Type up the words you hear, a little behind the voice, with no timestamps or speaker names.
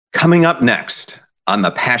Coming up next on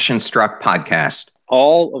the Passion Struck podcast.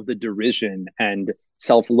 All of the derision and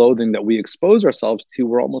self-loathing that we expose ourselves to,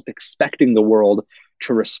 we're almost expecting the world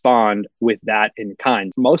to respond with that in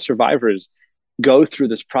kind. Most survivors go through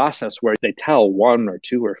this process where they tell one or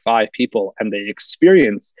two or five people, and they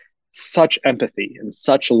experience such empathy and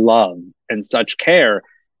such love and such care,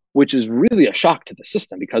 which is really a shock to the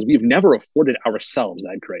system because we've never afforded ourselves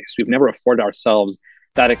that grace. We've never afforded ourselves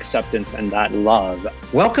that acceptance and that love.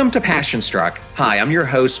 Welcome to Passion Struck. Hi, I'm your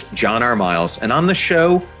host, John R. Miles, and on the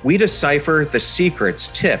show, we decipher the secrets,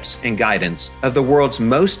 tips, and guidance of the world's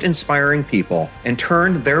most inspiring people and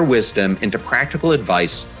turn their wisdom into practical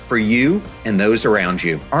advice for you and those around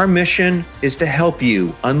you. Our mission is to help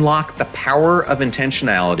you unlock the power of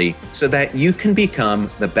intentionality so that you can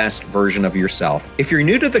become the best version of yourself. If you're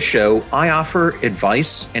new to the show, I offer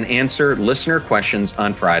advice and answer listener questions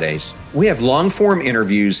on Fridays. We have long-form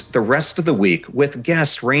interviews the rest of the week with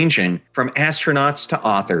guests ranging from astronauts to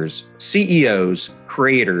authors, CEOs,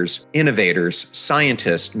 creators, innovators,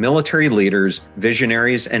 scientists, military leaders,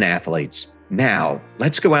 visionaries, and athletes. Now,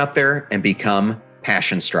 let's go out there and become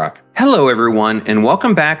Passion Struck. Hello, everyone, and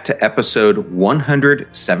welcome back to episode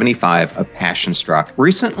 175 of Passion Struck.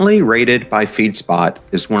 Recently rated by FeedSpot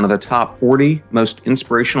as one of the top 40 most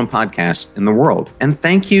inspirational podcasts in the world. And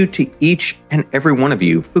thank you to each and every one of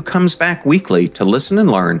you who comes back weekly to listen and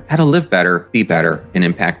learn how to live better, be better, and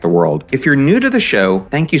impact the world. If you're new to the show,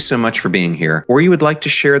 thank you so much for being here. Or you would like to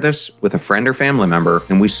share this with a friend or family member,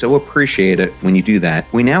 and we so appreciate it when you do that.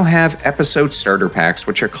 We now have episode starter packs,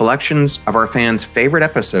 which are collections of our fans' favorite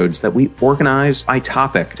episodes that we organize by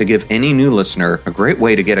topic to give any new listener a great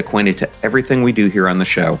way to get acquainted to everything we do here on the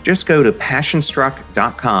show. Just go to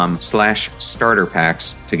passionstruck.com/starter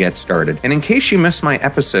packs to get started. And in case you missed my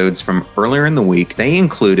episodes from earlier in the week, they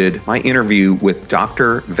included my interview with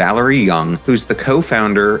Dr. Valerie Young, who's the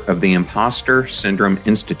co-founder of the Imposter Syndrome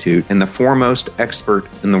Institute and the foremost expert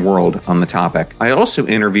in the world on the topic. I also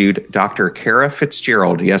interviewed Dr. Kara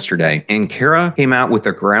Fitzgerald yesterday, and Kara came out with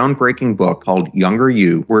a groundbreaking book called Younger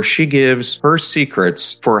You, where she gives her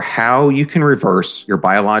secrets for how you can reverse your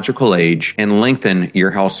biological age and lengthen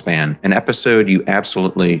your health span, an episode you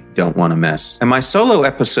absolutely don't want to miss. And my solo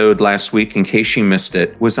episode last week, in case you missed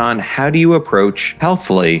it, was on how do you approach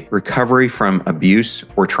healthfully recovery from abuse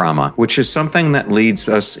or trauma, which is something that leads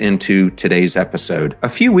us into today's episode. A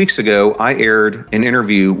few weeks ago, I aired an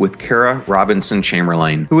interview with Kara Robinson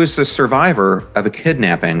Chamberlain, who is the survivor of a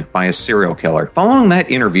kidnapping by a serial killer. Following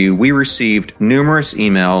that interview, we received numerous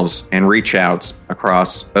emails and reach outs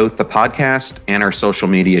across both the podcast and our social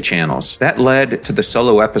media channels. That led to the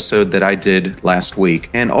solo episode that I did last week.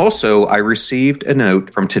 And also, I received a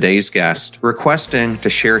note from today's guest requesting to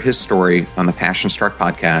share his story on the Passion Struck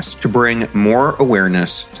podcast to bring more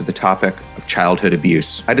awareness to the topic of childhood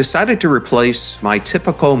abuse. I decided to replace my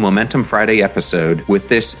typical Momentum Friday episode with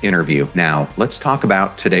this interview. Now, let's talk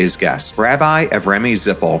about today's guest. Rabbi Avremi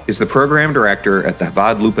Zippel is the program director at the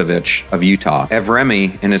Chabad Lubavitch of Utah.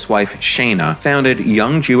 Avremi and his wife Shana founded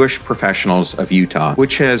Young Jewish Professionals of Utah,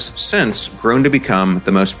 which has since grown to become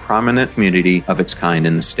the most prominent community of its kind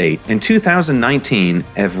in the state. In 2019,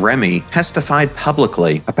 Avremi testified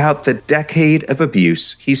publicly about the decade of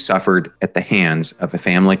abuse he suffered at the hands of a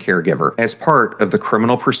family caregiver as part of the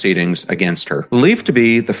criminal proceedings against her. Believed to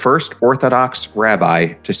be the first Orthodox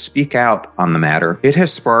rabbi to speak out on the matter, it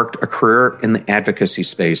has sparked a career in the advocacy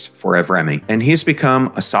space for Avremi, and he's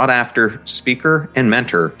become a sought-after speaker and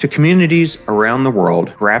mentor to communities around the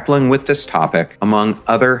world grappling with this topic, among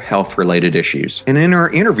other health-related issues. And in our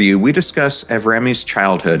interview, we discuss Avremi's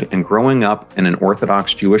childhood and growing up in an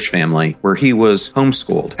Orthodox Jewish family where he was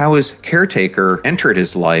homeschooled, how his caretaker entered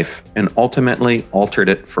his life and ultimately altered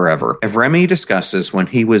it forever. Avremi discusses when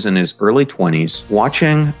he was in his early 20s,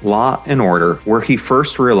 watching Law and Order, where he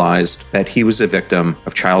first realized that he was a victim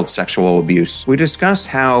of child sexual abuse. We discuss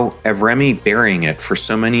how Avremi, burying it for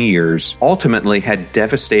so many years, ultimately had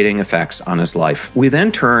devastating effects on his life. We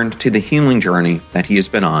then turned to the healing journey that he has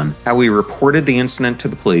been on, how he reported the incident to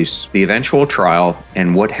the police, the eventual trial,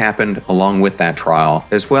 and what happened along with that trial,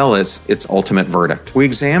 as well as its ultimate verdict. We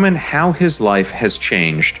examine how his life has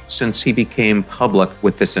changed since he became public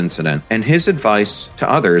with this incident, and his advice to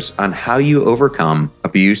others on how you overcome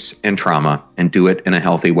abuse and trauma and do it in a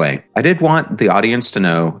healthy way. I did want the audience to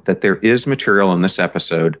know that there is material in this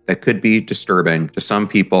episode that could be disturbing to some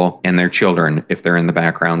people and their children if they're in the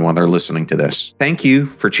background while they're listening to this. Thank you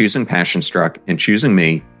for choosing Passion Struck and choosing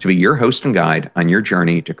me to be your host and guide on your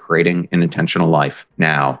journey to creating an intentional life.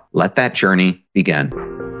 Now, let that journey begin.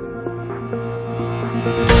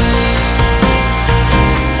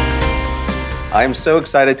 I am so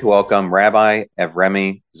excited to welcome Rabbi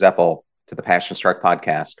Avremi Zippel to the Passion Struck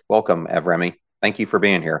podcast. Welcome, Avremi. Thank you for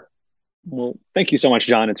being here. Well, thank you so much,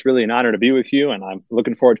 John. It's really an honor to be with you, and I'm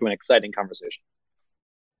looking forward to an exciting conversation.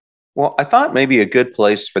 Well, I thought maybe a good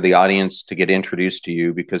place for the audience to get introduced to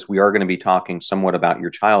you, because we are going to be talking somewhat about your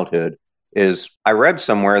childhood, is I read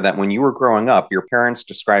somewhere that when you were growing up, your parents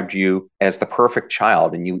described you as the perfect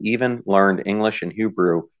child, and you even learned English and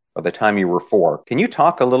Hebrew by the time you were 4. Can you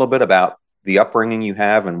talk a little bit about the upbringing you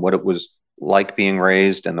have and what it was like being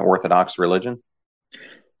raised in the Orthodox religion?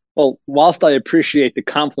 Well, whilst I appreciate the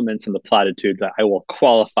compliments and the platitudes, I will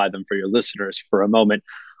qualify them for your listeners for a moment.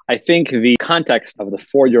 I think the context of the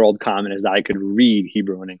 4-year-old comment is that I could read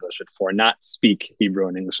Hebrew and English at 4, not speak Hebrew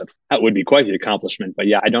and English at 4. That would be quite the accomplishment. But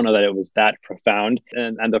yeah, I don't know that it was that profound.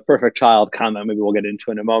 And the perfect child comment, maybe we'll get into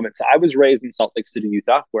in a moment. So I was raised in Salt Lake City,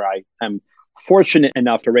 Utah, where I am fortunate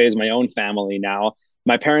enough to raise my own family now.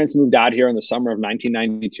 My parents moved out here in the summer of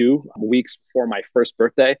 1992, weeks before my first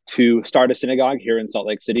birthday, to start a synagogue here in Salt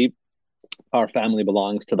Lake City. Our family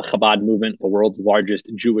belongs to the Chabad movement, the world's largest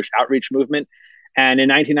Jewish outreach movement. And in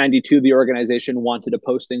 1992, the organization wanted a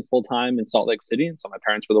posting full-time in Salt Lake City. And so my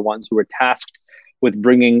parents were the ones who were tasked with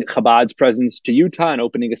bringing Chabad's presence to Utah and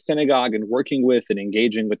opening a synagogue and working with and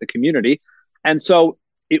engaging with the community. And so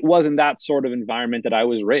it wasn't that sort of environment that I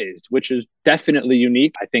was raised, which is definitely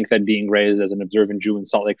unique. I think that being raised as an observant Jew in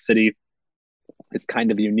Salt Lake City is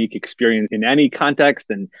kind of a unique experience in any context,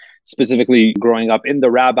 and specifically growing up in the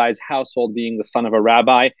rabbi's household, being the son of a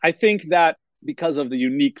rabbi. I think that because of the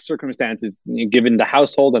unique circumstances, given the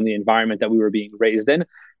household and the environment that we were being raised in,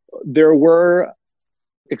 there were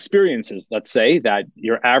experiences, let's say, that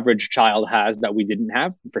your average child has that we didn't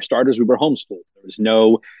have. For starters, we were homeschooled. There was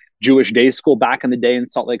no Jewish day school back in the day in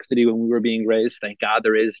Salt Lake City when we were being raised. Thank God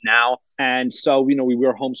there is now. And so, we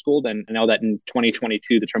were homeschooled. And I know that in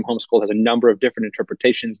 2022, the term homeschool has a number of different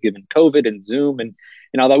interpretations given COVID and Zoom. And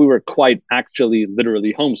that we were quite actually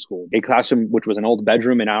literally homeschooled. A classroom, which was an old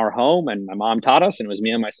bedroom in our home, and my mom taught us, and it was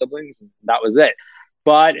me and my siblings, and that was it.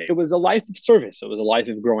 But it was a life of service. It was a life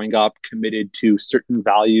of growing up committed to certain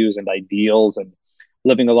values and ideals, and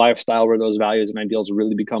living a lifestyle where those values and ideals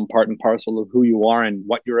really become part and parcel of who you are and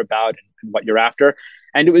what you're about and what you're after.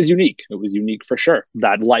 And it was unique. It was unique for sure.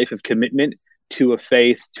 That life of commitment to a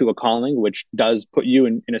faith, to a calling, which does put you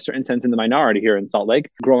in a certain sense in the minority here in Salt Lake.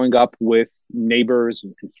 Growing up with neighbors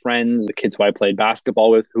and friends, the kids who I played basketball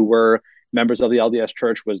with who were members of the LDS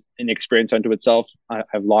Church was an experience unto itself.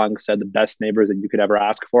 I've long said the best neighbors that you could ever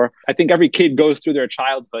ask for. I think every kid goes through their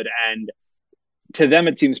childhood, and to them,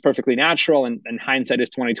 it seems perfectly natural, and hindsight is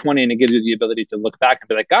 2020, and it gives you the ability to look back and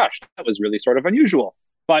be like, gosh, that was really sort of unusual.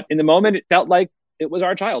 But in the moment, it felt like it was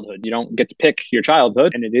our childhood. You don't get to pick your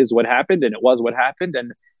childhood, and it is what happened, and it was what happened,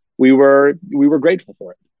 and we were grateful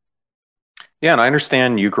for it. Yeah, and I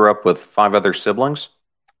understand you grew up with 5 other siblings.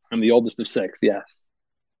 I'm the oldest of 6, yes.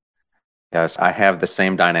 Yes, I have the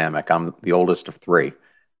same dynamic. I'm the oldest of 3.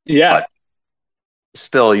 Yeah. But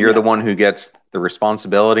still, you're the one who gets the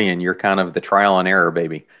responsibility, and you're kind of the trial and error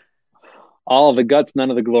baby. All the guts, none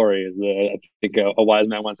of the glory, is I think a wise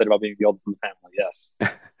man once said about being the oldest in the family. Yes.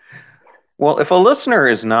 Well, if a listener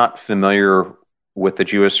is not familiar with the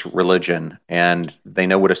Jewish religion and they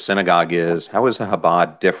know what a synagogue is, how is a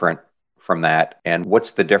Chabad different from that? And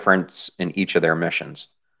what's the difference in each of their missions?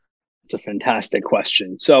 It's a fantastic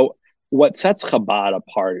question. So what sets Chabad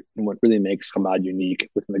apart and what really makes Chabad unique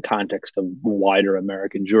within the context of wider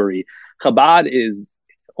American Jewry, Chabad is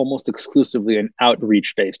almost exclusively an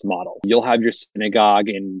outreach-based model. You'll have your synagogue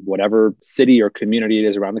in whatever city or community it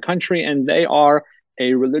is around the country, and they are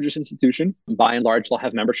a religious institution. By and large, they'll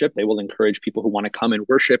have membership. They will encourage people who want to come and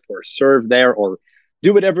worship or serve there or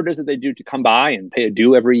do whatever it is that they do to come by and pay a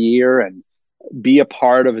due every year and be a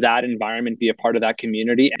part of that environment, be a part of that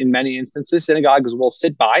community. In many instances, synagogues will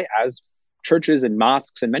sit by, as churches and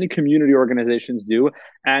mosques and many community organizations do,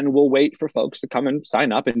 and will wait for folks to come and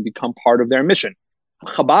sign up and become part of their mission.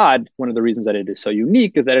 Chabad, one of the reasons that it is so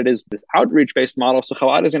unique is that it is this outreach-based model. So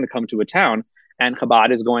Chabad is going to come to a town, and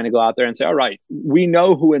Chabad is going to go out there and say, all right, we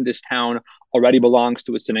know who in this town already belongs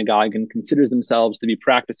to a synagogue and considers themselves to be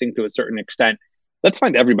practicing to a certain extent. Let's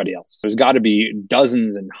find everybody else. There's got to be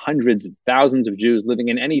dozens and hundreds of thousands of Jews living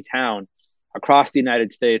in any town across the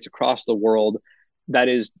United States, across the world, that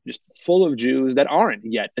is just full of Jews that aren't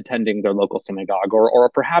yet attending their local synagogue or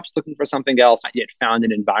perhaps looking for something else, not yet found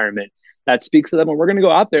an environment that speaks to them. And we're going to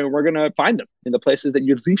go out there and we're going to find them in the places that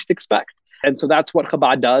you'd least expect. And so that's what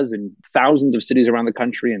Chabad does in thousands of cities around the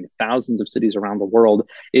country and thousands of cities around the world,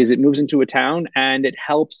 is it moves into a town and it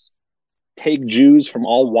helps take Jews from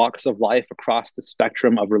all walks of life across the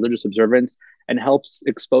spectrum of religious observance and helps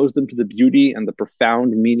expose them to the beauty and the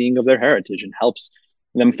profound meaning of their heritage, and helps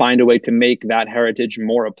them find a way to make that heritage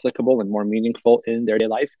more applicable and more meaningful in their day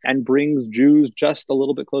life, and brings Jews just a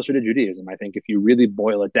little bit closer to Judaism. I think if you really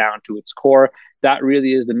boil it down to its core, that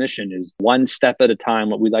really is the mission, is one step at a time,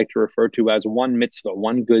 what we like to refer to as one mitzvah,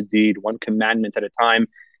 one good deed, one commandment at a time.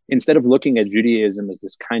 Instead of looking at Judaism as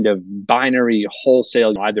this kind of binary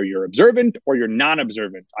wholesale, either you're observant or you're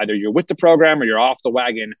non-observant, either you're with the program or you're off the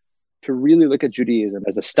wagon, to really look at Judaism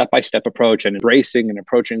as a step-by-step approach and embracing and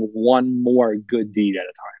approaching one more good deed at a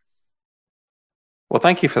time. Well,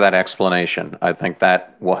 thank you for that explanation. I think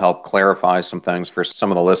that will help clarify some things for some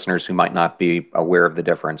of the listeners who might not be aware of the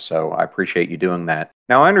difference. So I appreciate you doing that.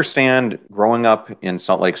 Now, I understand growing up in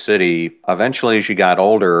Salt Lake City, eventually as you got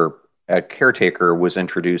older, a caretaker was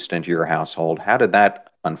introduced into your household. How did that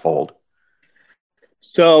unfold?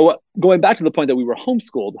 So going back to the point that we were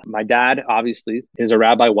homeschooled, my dad obviously is a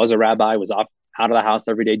rabbi, was off out of the house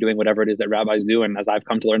every day doing whatever it is that rabbis do. And as I've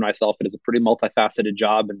come to learn myself, it is a pretty multifaceted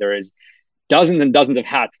job, and there is dozens and dozens of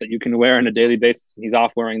hats that you can wear on a daily basis. He's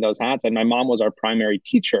off wearing those hats. And my mom was our primary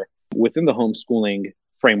teacher within the homeschooling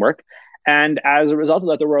framework. And as a result of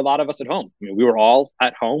that, there were a lot of us at home. I mean, we were all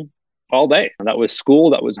at home all day. And that was school,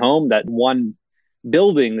 that was home, that one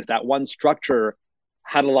building, that one structure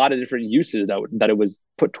had a lot of different uses that it was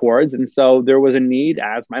put towards. And so there was a need,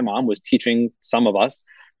 as my mom was teaching some of us,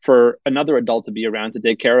 for another adult to be around to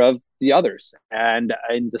take care of the others. And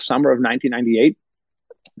in the summer of 1998,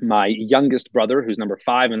 my youngest brother, who's number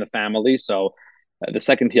 5 in the family, so the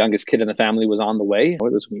second youngest kid in the family, was on the way.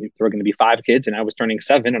 There were going to be 5 kids, and I was turning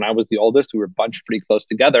 7, and I was the oldest. We were bunched pretty close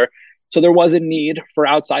together. So there was a need for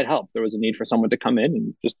outside help. There was a need for someone to come in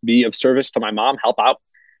and just be of service to my mom, help out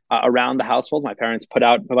around the household. My parents put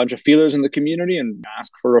out a bunch of feelers in the community and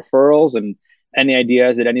asked for referrals and any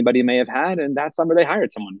ideas that anybody may have had. And that summer they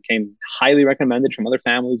hired someone, came highly recommended from other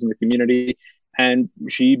families in the community, and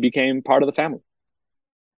she became part of the family.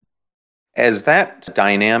 As that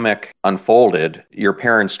dynamic unfolded, your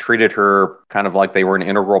parents treated her kind of like they were an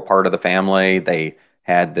integral part of the family. They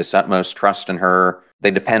had this utmost trust in her.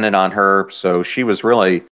 They depended on her. So she was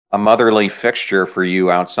really a motherly fixture for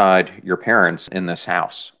you outside your parents in this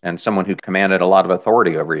house, and someone who commanded a lot of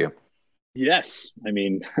authority over you. Yes. I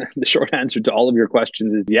mean, the short answer to all of your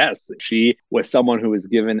questions is yes. She was someone who was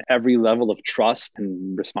given every level of trust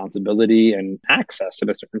and responsibility and access, in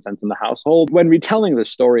a certain sense, in the household. When retelling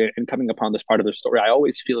this story and coming upon this part of the story, I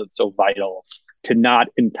always feel it's so vital to not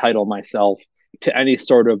entitle myself to any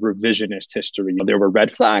sort of revisionist history. There were red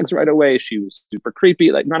flags right away. She was super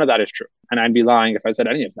creepy. Like, none of that is true. And I'd be lying if I said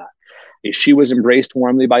any of that. She was embraced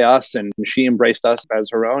warmly by us, and she embraced us as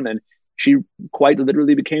her own. And she quite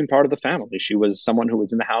literally became part of the family. She was someone who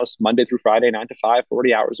was in the house Monday through Friday, 9 to 5,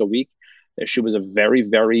 40 hours a week. She was a very,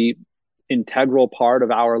 very integral part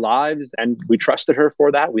of our lives. And we trusted her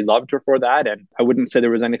for that. We loved her for that. And I wouldn't say there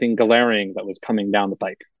was anything glaring that was coming down the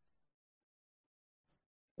pike.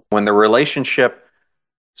 When the relationship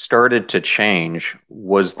started to change,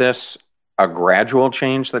 was this a gradual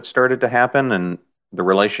change that started to happen in the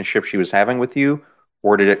relationship she was having with you?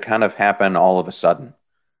 Or did it kind of happen all of a sudden?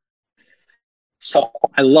 So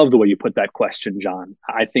I love the way you put that question, John.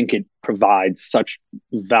 I think it provides such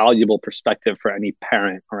valuable perspective for any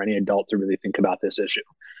parent or any adult to really think about this issue.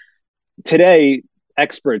 Today,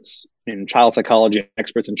 experts in child psychology,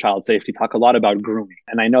 experts in child safety talk a lot about grooming.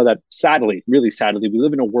 And I know that sadly, really sadly, we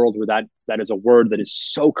live in a world where that is a word that is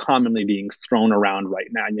so commonly being thrown around right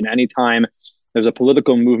now. And anytime there's a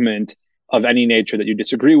political movement of any nature that you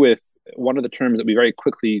disagree with, one of the terms that we very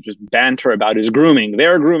quickly just banter about is grooming.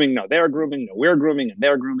 They're grooming. No, they're grooming. No, we're grooming and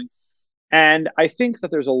they're grooming. And I think that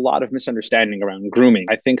there's a lot of misunderstanding around grooming.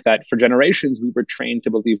 I think that for generations, we were trained to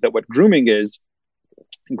believe that what grooming is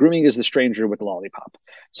the stranger with the lollipop.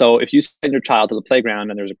 So if you send your child to the playground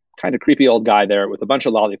and there's a kind of creepy old guy there with a bunch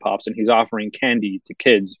of lollipops and he's offering candy to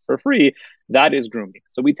kids for free, that is grooming.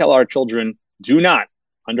 So we tell our children, do not,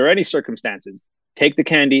 under any circumstances, take the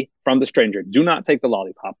candy from the stranger. Do not take the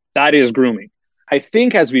lollipop. That is grooming. I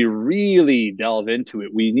think as we really delve into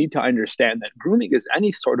it, we need to understand that grooming is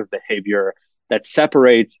any sort of behavior that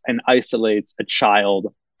separates and isolates a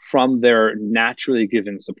child from their naturally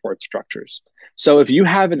given support structures. So if you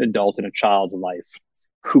have an adult in a child's life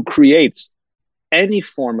who creates any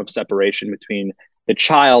form of separation between the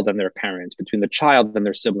child and their parents, between the child and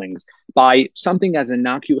their siblings, by something as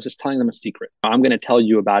innocuous as telling them a secret. I'm going to tell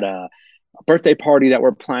you about a birthday party that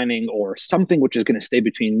we're planning, or something which is going to stay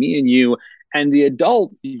between me and you. And the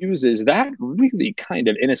adult uses that really kind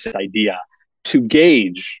of innocent idea to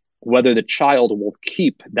gauge whether the child will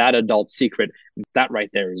keep that adult secret, that right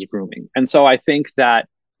there is grooming. And so I think that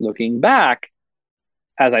looking back,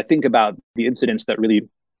 as I think about the incidents that really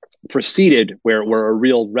preceded where a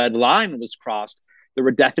real red line was crossed, there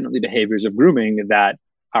were definitely behaviors of grooming that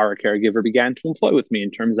our caregiver began to employ with me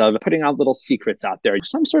in terms of putting out little secrets out there,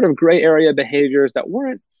 some sort of gray area behaviors that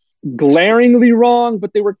weren't glaringly wrong,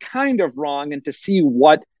 but they were kind of wrong. And to see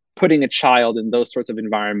what putting a child in those sorts of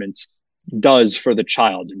environments does for the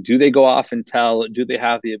child. Do they go off and tell? Do they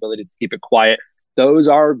have the ability to keep it quiet? Those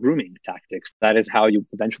are grooming tactics. That is how you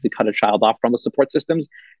eventually cut a child off from the support systems.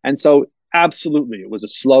 And so absolutely, it was a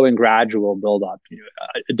slow and gradual buildup.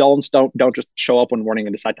 Adults don't just show up one morning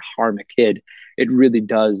and decide to harm a kid. It really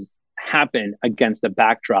does happen against a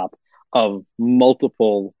backdrop of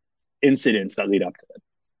multiple incidents that lead up to it.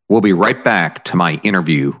 We'll be right back to my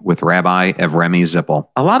interview with Rabbi Avremi Zippel.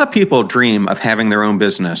 A lot of people dream of having their own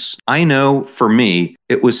business. I know for me,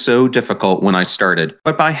 it was so difficult when I started.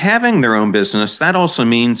 But by having their own business, that also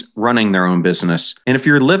means running their own business. And if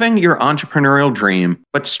you're living your entrepreneurial dream,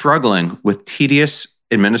 but struggling with tedious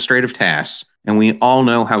administrative tasks, and we all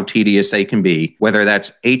know how tedious they can be, whether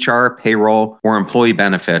that's HR, payroll, or employee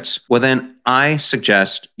benefits, well then I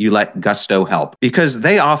suggest you let Gusto help, because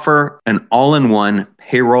they offer an all-in-one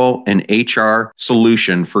payroll and HR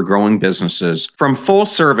solution for growing businesses. From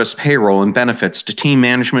full-service payroll and benefits to team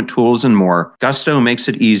management tools and more, Gusto makes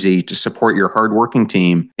it easy to support your hardworking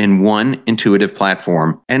team in one intuitive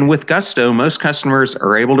platform. And with Gusto, most customers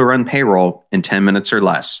are able to run payroll in 10 minutes or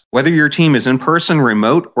less. Whether your team is in person,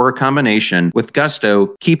 remote, or a combination, with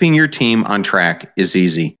Gusto, keeping your team on track is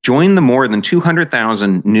easy. Join the more than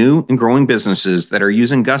 200,000 new and growing businesses that are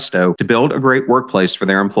using Gusto to build a great workplace for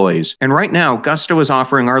their employees. And right now, Gusto is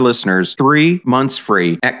offering our listeners 3 months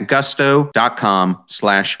free at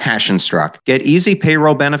gusto.com/passionstruck. Get easy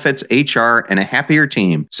payroll, benefits, HR, and a happier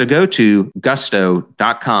team. So go to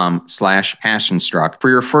gusto.com/passionstruck for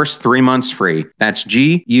your first 3 months free. That's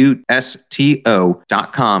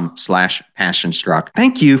gusto.com/passionstruck.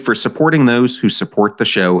 Thank you for supporting those who support the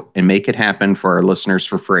show and make it happen for our listeners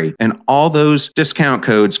for free. And all those discount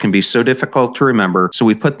codes can be so difficult to remember, so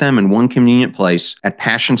we put them in one convenient place at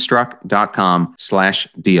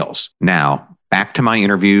passionstruck.com/deals. Now, back to my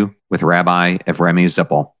interview with Rabbi Avremi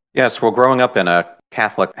Zippel. Yes, well, growing up in a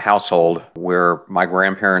Catholic household where my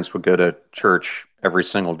grandparents would go to church every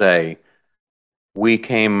single day, we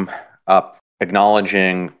came up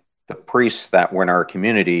acknowledging the priests that were in our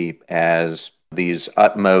community as these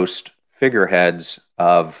utmost figureheads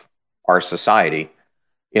of our society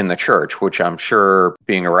in the church, which I'm sure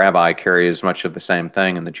being a rabbi carries much of the same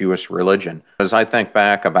thing in the Jewish religion. As I think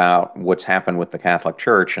back about what's happened with the Catholic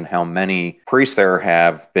Church and how many priests there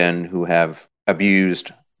have been who have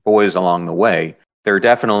abused boys along the way, there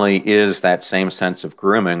definitely is that same sense of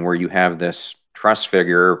grooming where you have this trust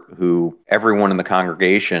figure who everyone in the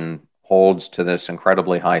congregation holds to this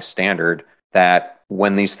incredibly high standard that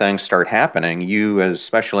when these things start happening, you,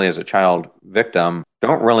 especially as a child victim,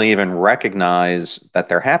 don't really even recognize that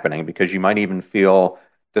they're happening, because you might even feel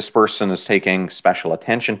this person is taking special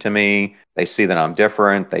attention to me. They see that I'm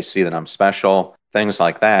different. They see that I'm special, things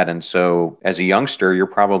like that. And so as a youngster, you're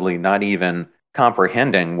probably not even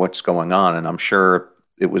comprehending what's going on. And I'm sure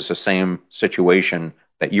it was the same situation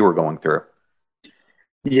that you were going through.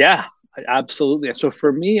 Yeah, absolutely. So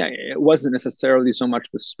for me, it wasn't necessarily so much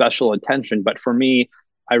the special attention, but for me,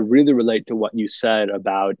 I really relate to what you said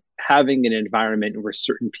about having an environment where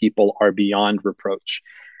certain people are beyond reproach.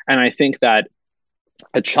 And I think that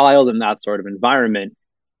a child in that sort of environment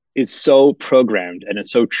is so programmed and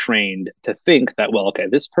is so trained to think that, well, okay,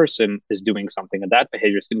 this person is doing something and that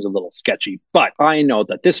behavior seems a little sketchy, but I know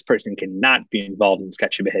that this person cannot be involved in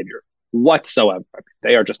sketchy behavior whatsoever.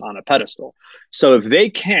 They are just on a pedestal. So if they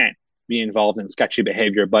can't be involved in sketchy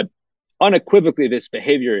behavior, but unequivocally this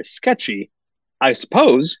behavior is sketchy, I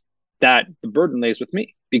suppose that the burden lays with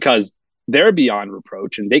me, because they're beyond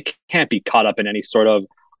reproach and they can't be caught up in any sort of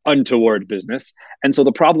untoward business. And so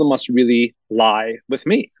the problem must really lie with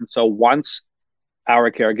me. And so once our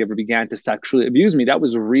caregiver began to sexually abuse me, that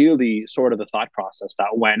was really sort of the thought process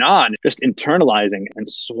that went on, just internalizing and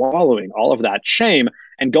swallowing all of that shame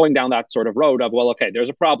and going down that sort of road of, well, okay, there's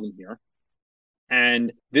a problem here.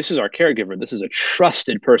 And this is our caregiver. This is a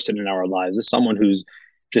trusted person in our lives. This is someone who's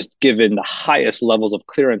just given the highest levels of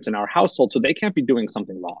clearance in our household. So they can't be doing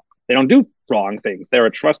something wrong. They don't do wrong things. They're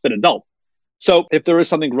a trusted adult. So if there is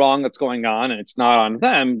something wrong that's going on and it's not on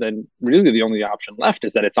them, then really the only option left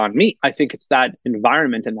is that it's on me. I think it's that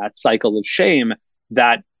environment and that cycle of shame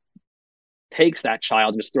that takes that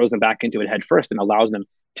child and just throws them back into it head first and allows them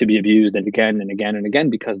to be abused and again and again and again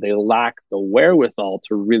because they lack the wherewithal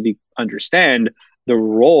to really understand the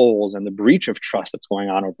roles and the breach of trust that's going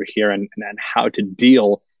on over here and how to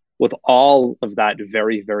deal with all of that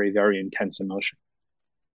very, very, very intense emotion.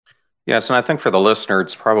 Yes, and I think for the listener,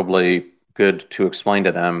 it's probably good to explain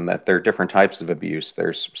to them that there are different types of abuse.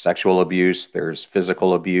 There's sexual abuse, there's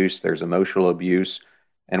physical abuse, there's emotional abuse,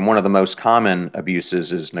 and one of the most common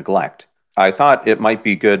abuses is neglect. I thought it might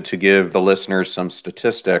be good to give the listeners some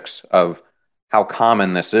statistics of how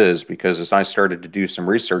common this is because as I started to do some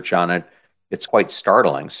research on it, it's quite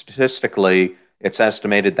startling. Statistically, it's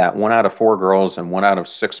estimated that 1 out of 4 girls and 1 out of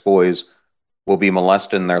 6 boys will be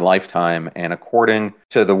molested in their lifetime. And according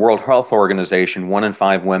to the World Health Organization, 1 in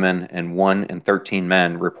 5 women and 1 in 13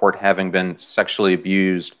 men report having been sexually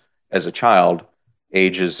abused as a child,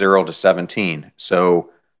 ages 0 to 17.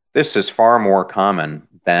 So this is far more common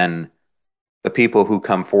than the people who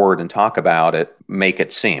come forward and talk about it make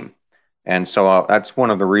it seem. And so that's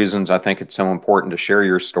one of the reasons I think it's so important to share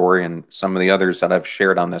your story and some of the others that I've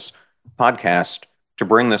shared on this podcast to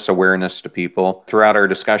bring this awareness to people. Throughout our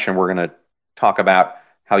discussion, we're going to talk about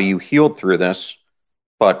how you healed through this,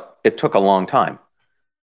 but it took a long time.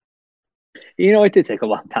 It did take a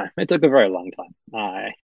long time. It took a very long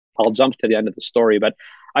time. I'll jump to the end of the story, but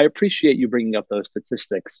I appreciate you bringing up those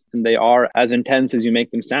statistics, and they are as intense as you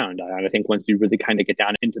make them sound. And I think once you really kind of get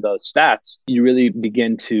down into those stats, you really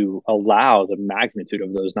begin to allow the magnitude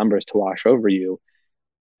of those numbers to wash over you.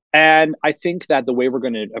 And I think that the way we're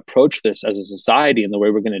going to approach this as a society and the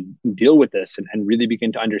way we're going to deal with this and really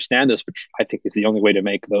begin to understand this, which I think is the only way to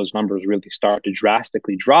make those numbers really start to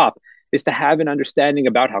drastically drop, is to have an understanding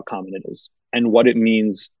about how common it is and what it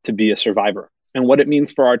means to be a survivor and what it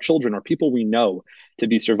means for our children or people we know to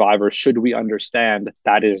be survivors, should we understand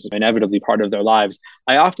that is inevitably part of their lives.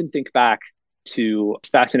 I often think back to a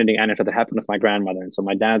fascinating anecdote that happened with my grandmother. And so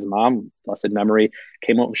my dad's mom, blessed memory,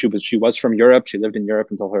 came up. She was from Europe. She lived in Europe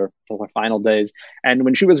until her final days. And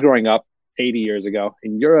when she was growing up 80 years ago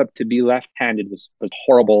in Europe, to be left-handed was a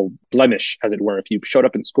horrible blemish, as it were. If you showed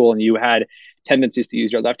up in school and you had tendencies to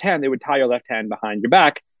use your left hand, they would tie your left hand behind your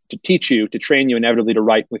back to teach you, to train you inevitably to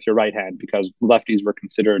write with your right hand because lefties were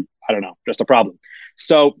considered, I don't know, just a problem.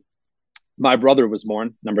 So my brother was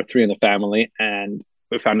born, number 3 in the family, and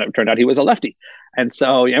it turned out he was a lefty. And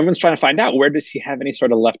so everyone's trying to find out, where does he have any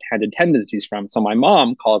sort of left-handed tendencies from? So my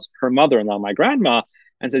mom calls her mother-in-law, my grandma,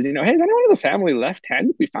 and says, hey, is anyone in the family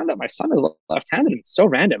left-handed? We found out my son is left-handed, and it's so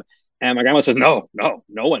random. And my grandma says, no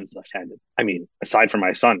one's left-handed. I mean, aside from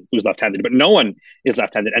my son, who's left-handed, but no one is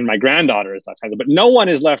left-handed. And my granddaughter is left-handed, but no one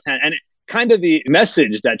is left-handed. And kind of the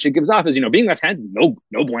message that she gives off is, being left-handed, no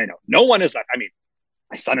bueno. No one is left. I mean,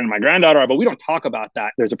 my son and my granddaughter are, but we don't talk about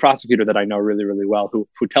that. There's a prosecutor that I know really, really well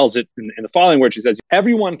who tells it in the following words. She says,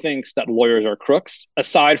 everyone thinks that lawyers are crooks,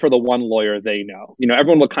 aside for the one lawyer they know.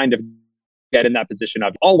 Everyone will kind of get in that position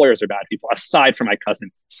of all lawyers are bad people, aside from my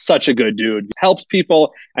cousin. Such a good dude. He helps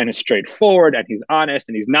people and is straightforward and he's honest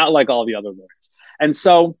and he's not like all the other lawyers. And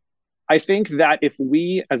so I think that if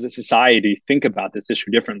we as a society think about this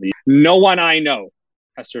issue differently, no one I know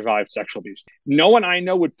has survived sexual abuse. No one I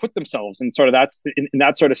know would put themselves in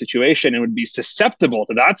that sort of situation and would be susceptible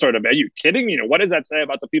to that sort of, are you kidding me? What does that say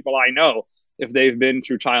about the people I know if they've been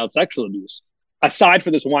through child sexual abuse? Aside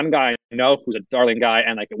for this one guy I know who's a darling guy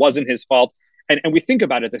and it wasn't his fault. And we think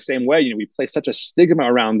about it the same way. We place such a stigma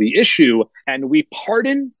around the issue and we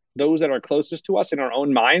pardon those that are closest to us in our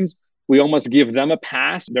own minds. We almost give them a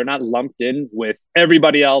pass. They're not lumped in with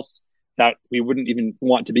everybody else that we wouldn't even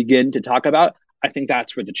want to begin to talk about. I think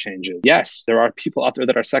that's where the change is. Yes, there are people out there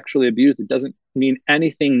that are sexually abused. It doesn't mean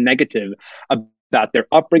anything negative about their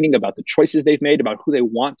upbringing, about the choices they've made, about who they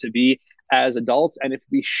want to be as adults. And if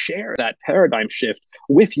we share that paradigm shift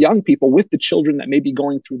with young people, with the children that may be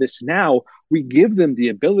going through this now, we give them the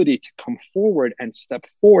ability to come forward and step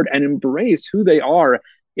forward and embrace who they are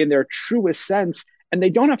in their truest sense. And they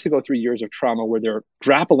don't have to go through years of trauma where they're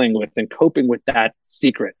grappling with and coping with that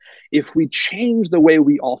secret. If we change the way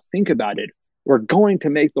we all think about it, we're going to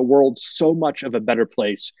make the world so much of a better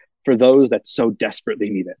place for those that so desperately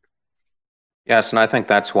need it. Yes, and I think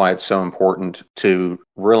that's why it's so important to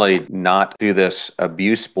really not do this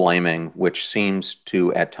abuse blaming, which seems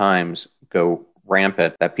to at times go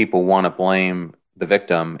rampant, that people want to blame the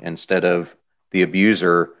victim instead of the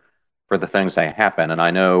abuser for the things that happen. And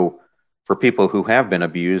I know for people who have been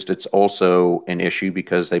abused, it's also an issue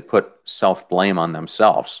because they put self-blame on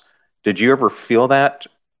themselves. Did you ever feel that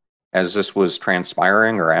as this was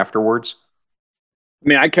transpiring or afterwards? I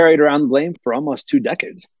mean, I carried around blame for almost 2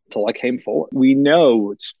 decades until I came forward. We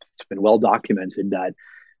know it's been well documented that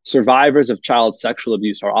Survivors of child sexual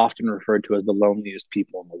abuse are often referred to as the loneliest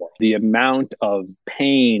people in the world. The amount of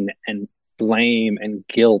pain and blame and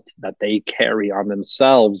guilt that they carry on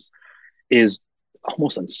themselves is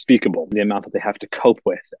almost unspeakable, the amount that they have to cope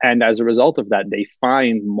with. And as a result of that, they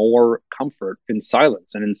find more comfort in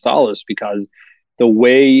silence and in solace, because the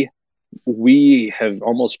way we have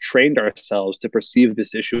almost trained ourselves to perceive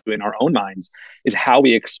this issue in our own minds is how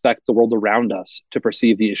we expect the world around us to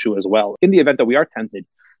perceive the issue as well. In the event that we are tempted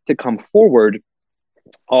to come forward,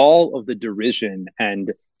 all of the derision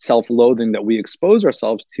and self-loathing that we expose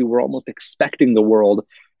ourselves to, we're almost expecting the world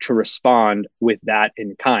to respond with that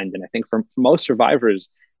in kind. And I think for most survivors,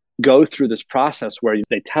 go through this process where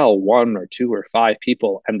they tell one or two or five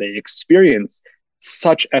people and they experience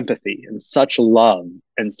such empathy and such love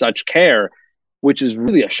and such care, which is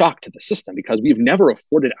really a shock to the system, because we've never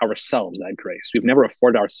afforded ourselves that grace. We've never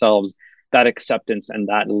afforded ourselves that acceptance and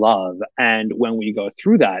that love. And when we go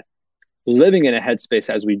through that, living in a headspace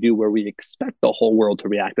as we do, where we expect the whole world to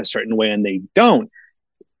react a certain way and they don't,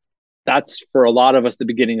 that's for a lot of us the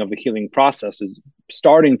beginning of the healing process, is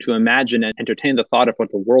starting to imagine and entertain the thought of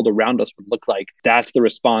what the world around us would look like. That's the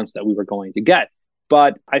response that we were going to get.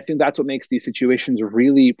 But I think that's what makes these situations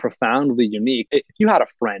really profoundly unique. If you had a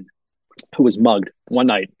friend who was mugged one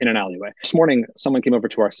night in an alleyway, this morning someone came over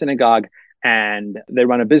to our synagogue and they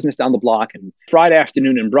run a business down the block, and Friday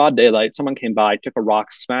afternoon in broad daylight, someone came by, took a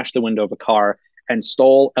rock, smashed the window of a car, and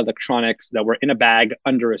stole electronics that were in a bag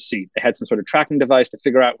under a seat. They had some sort of tracking device to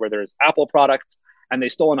figure out where there's Apple products, and they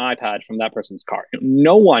stole an iPad from that person's car.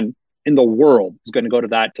 No one in the world is going to go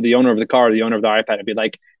to the owner of the car, the owner of the iPad, and be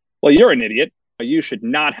like, well, you're an idiot. You should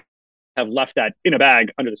not have left that in a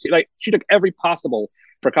bag under the seat. Like, she took every possible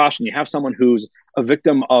precaution. You have someone who's a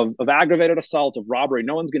victim of aggravated assault, of robbery.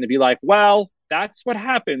 No one's going to be like, well, that's what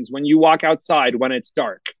happens when you walk outside when it's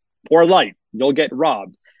dark or light. You'll get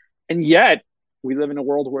robbed. And yet, we live in a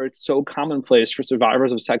world where it's so commonplace for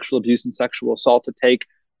survivors of sexual abuse and sexual assault to take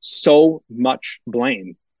so much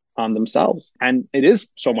blame on themselves. And it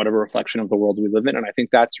is somewhat of a reflection of the world we live in. And I think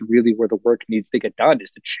that's really where the work needs to get done,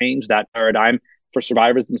 is to change that paradigm for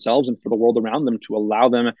survivors themselves and for the world around them, to allow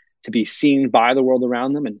them to be seen by the world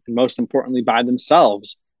around them, and most importantly, by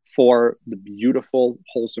themselves, for the beautiful,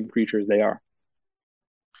 wholesome creatures they are.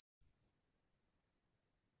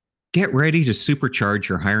 Get ready to supercharge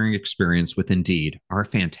your hiring experience with Indeed, our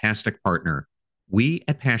fantastic partner. We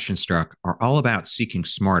at PassionStruck are all about seeking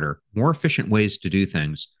smarter, more efficient ways to do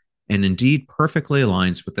things, and Indeed perfectly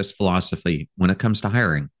aligns with this philosophy when it comes to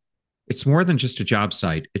hiring. It's more than just a job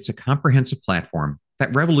site, it's a comprehensive platform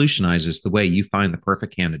that revolutionizes the way you find the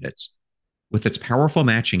perfect candidates. With its powerful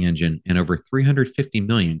matching engine and over 350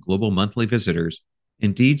 million global monthly visitors,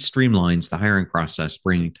 Indeed streamlines the hiring process,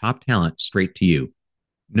 bringing top talent straight to you.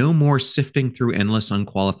 No more sifting through endless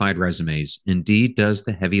unqualified resumes. Indeed does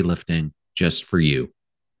the heavy lifting just for you.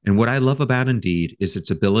 And what I love about Indeed is its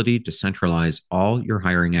ability to centralize all your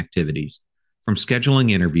hiring activities, from scheduling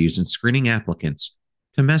interviews and screening applicants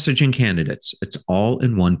to messaging candidates. It's all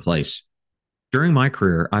in one place. During my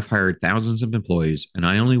career, I've hired thousands of employees, and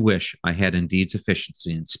I only wish I had Indeed's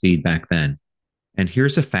efficiency and speed back then. And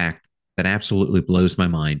here's a fact that absolutely blows my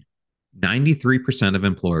mind. 93% of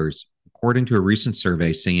employers, according to a recent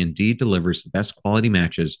survey, say Indeed delivers the best quality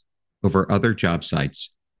matches over other job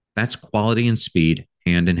sites. That's quality and speed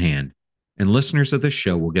hand in hand. And listeners of this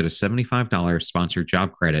show will get a $75 sponsored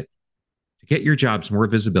job credit to get your jobs more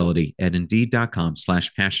visibility at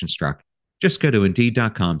Indeed.com/PassionStruck. Just go to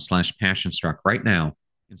Indeed.com/PassionStruck right now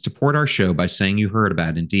and support our show by saying you heard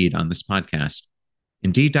about Indeed on this podcast.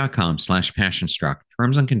 Indeed.com/PassionStruck.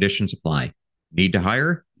 Terms and conditions apply. Need to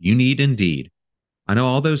hire? You need Indeed. I know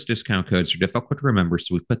all those discount codes are difficult to remember,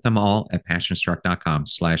 so we put them all at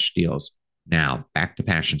PassionStruck.com/deals. Now, back to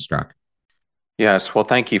PassionStruck. Yes, well,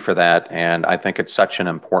 thank you for that. And I think it's such an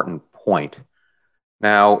important point.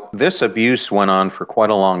 Now, this abuse went on for quite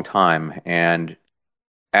a long time. And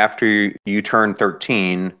after you turned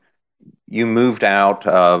 13, you moved out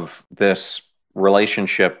of this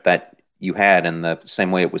relationship that you had in the same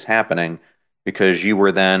way it was happening, because you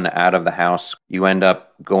were then out of the house. You end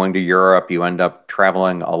up going to Europe, you end up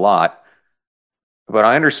traveling a lot. But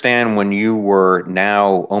I understand when you were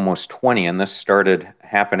now almost 20, and this started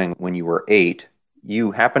happening when you were 8,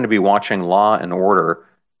 you happened to be watching Law and Order,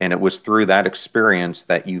 and it was through that experience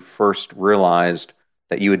that you first realized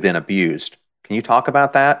that you had been abused. Can you talk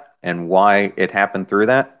about that and why it happened through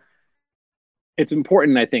that? It's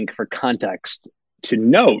important, I think, for context to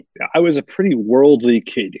note, I was a pretty worldly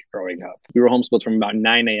kid growing up. We were homeschooled from about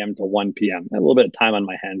 9 a.m. to 1 p.m. I had a little bit of time on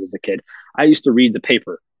my hands as a kid. I used to read the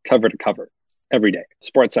paper cover to cover every day,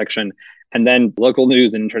 sports section. and then local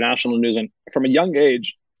news and international news. And from a young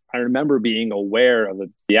age, I remember being aware of the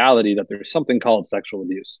reality that there's something called sexual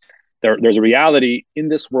abuse. There's a reality in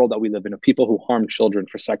this world that we live in of people who harm children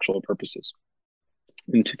for sexual purposes.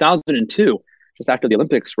 In 2002, just after the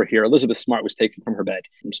Olympics were here, Elizabeth Smart was taken from her bed.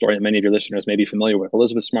 A story that many of your listeners may be familiar with.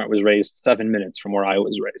 Elizabeth Smart was raised 7 minutes from where I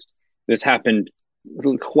was raised. This happened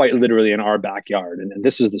quite literally in our backyard. And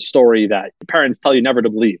this is the story that parents tell you never to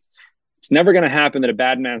believe. It's never going to happen that a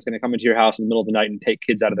bad man's going to come into your house in the middle of the night and take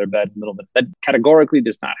kids out of their bed in the middle of the night. That categorically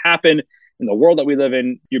does not happen. In the world that we live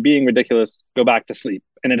in, you're being ridiculous. Go back to sleep.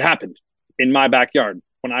 And it happened in my backyard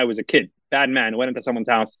when I was a kid. Bad man went into someone's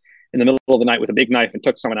house in the middle of the night with a big knife and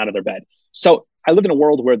took someone out of their bed. So I lived in a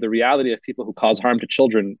world where the reality of people who cause harm to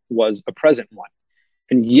children was a present one.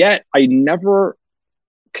 And yet I never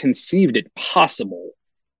conceived it possible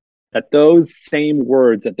that those same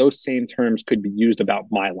words, that those same terms could be used about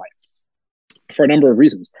my life for a number of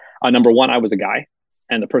reasons. Number one, I was a guy,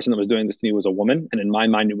 and the person that was doing this to me was a woman. And in my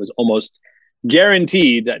mind, it was almost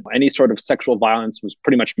guaranteed that any sort of sexual violence was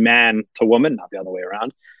pretty much man to woman, not the other way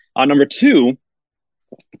around. Number two,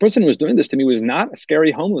 the person who was doing this to me was not a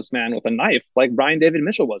scary homeless man with a knife like Brian David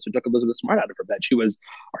Mitchell was, who took Elizabeth Smart out of her bed. She was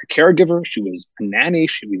our caregiver. She was a nanny.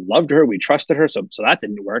 We loved her. We trusted her. So that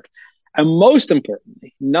didn't work. And most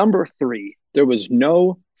importantly, number three, there was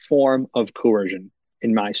no form of coercion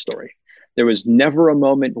in my story. There was never a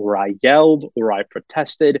moment where I yelled or I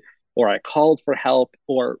protested or I called for help,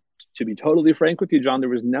 or to be totally frank with you, John, there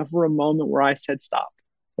was never a moment where I said stop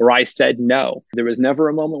or I said no. There was never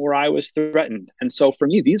a moment where I was threatened. And so for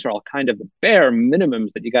me, these are all kind of the bare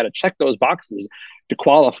minimums that you got to check those boxes to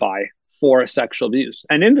qualify for sexual abuse.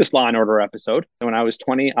 And in this Law and Order episode, when I was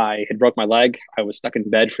 20, I had broke my leg. I was stuck in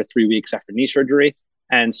bed for 3 weeks after knee surgery.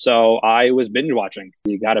 And so I was binge watching.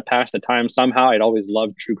 You got to pass the time somehow. I'd always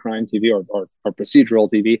loved true crime TV or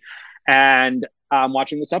procedural TV. And I'm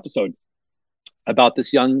watching this episode about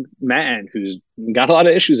this young man who's got a lot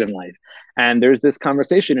of issues in life. And there's this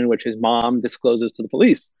conversation in which his mom discloses to the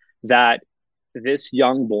police that this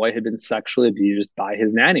young boy had been sexually abused by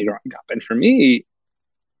his nanny growing up. And for me,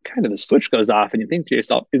 kind of the switch goes off and you think to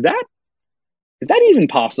yourself, is that even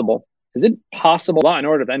possible? Is it possible? Law and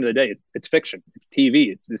Order, at the end of the day, it's fiction. It's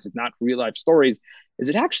TV. This is not real life stories. Is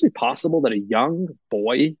it actually possible that a young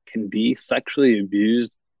boy can be sexually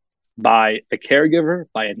abused by a caregiver,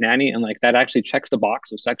 by a nanny, and like that actually checks the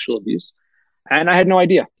box of sexual abuse? And I had no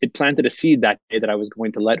idea. It planted a seed that day that I was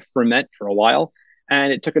going to let ferment for a while.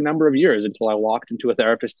 And it took a number of years until I walked into a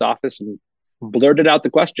therapist's office and blurted out the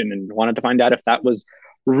question and wanted to find out if that was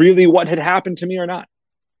really what had happened to me or not.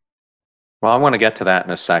 Well, I want to get to that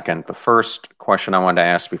in a second. The first question I wanted to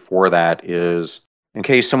ask before that is, in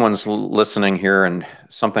case someone's listening here and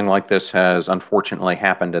something like this has unfortunately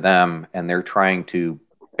happened to them and they're trying to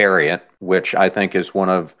bury it, which I think is one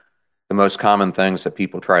of the most common things that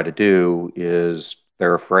people try to do, is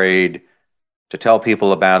they're afraid to tell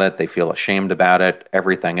people about it. They feel ashamed about it,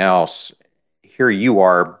 everything else. Here you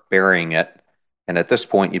are burying it. And at this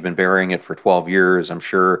point, you've been burying it for 12 years. I'm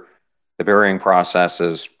sure the burying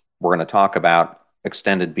processes we're going to talk about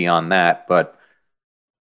extended beyond that. But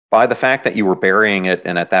by the fact that you were burying it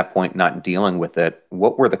and at that point not dealing with it,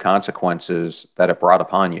 what were the consequences that it brought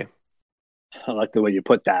upon you? I like the way you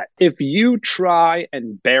put that. If you try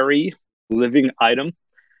and bury a living item,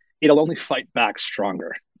 it'll only fight back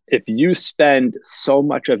stronger. If you spend so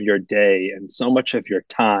much of your day and so much of your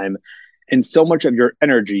time and so much of your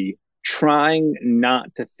energy trying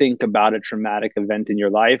not to think about a traumatic event in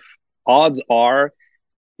your life, odds are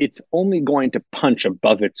it's only going to punch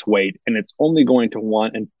above its weight, and it's only going to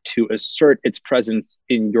want to assert its presence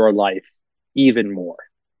in your life even more.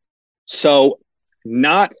 So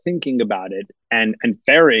not thinking about it and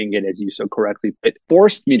burying it, as you so correctly put,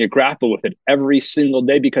 forced me to grapple with it every single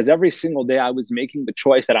day, because every single day I was making the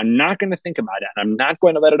choice that I'm not going to think about it and I'm not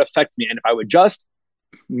going to let it affect me. And if I would just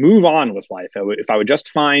move on with life, if I would just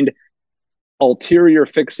find ulterior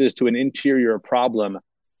fixes to an interior problem,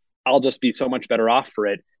 I'll just be so much better off for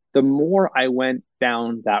it. The more I went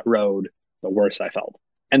down that road, the worse I felt.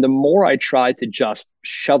 And the more I tried to just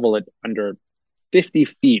shovel it under 50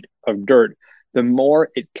 feet of dirt, the more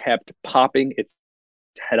it kept popping its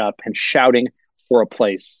head up and shouting for a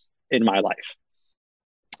place in my life.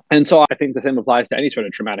 And so I think the same applies to any sort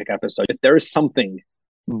of traumatic episode. If there is something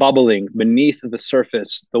bubbling beneath the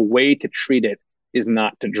surface, the way to treat it is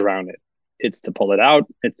not to drown it. It's to pull it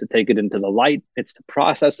out. It's to take it into the light. It's to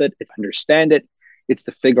process it. It's to understand it. It's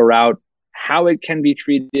to figure out how it can be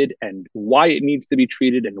treated and why it needs to be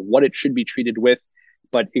treated and what it should be treated with.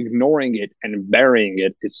 But ignoring it and burying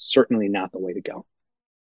it is certainly not the way to go.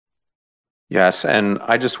 Yes, and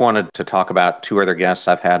I just wanted to talk about two other guests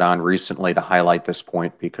I've had on recently to highlight this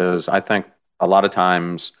point because I think a lot of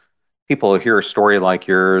times people hear a story like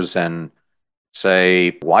yours and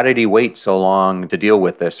say, why did he wait so long to deal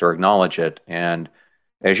with this or acknowledge it? And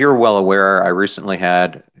as you're well aware, I recently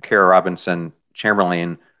had Kara Robinson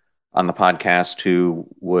Chamberlain on the podcast who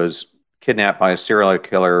was kidnapped by a serial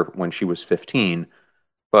killer when she was 15,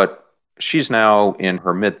 but she's now in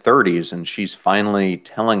her mid 30s and she's finally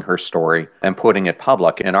telling her story and putting it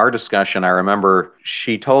public. In our discussion, I remember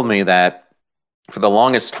she told me that for the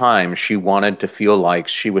longest time, she wanted to feel like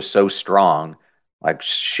she was so strong, like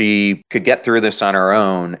she could get through this on her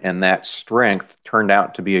own. And that strength turned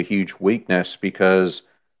out to be a huge weakness because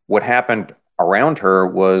what happened around her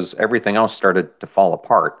was everything else started to fall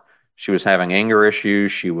apart. She was having anger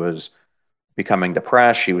issues. She was becoming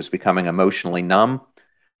depressed. She was becoming emotionally numb,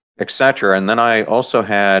 etc. And then I also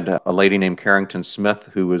had a lady named Carrington Smith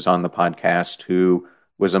who was on the podcast who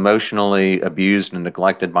was emotionally abused and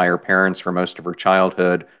neglected by her parents for most of her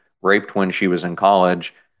childhood, raped when she was in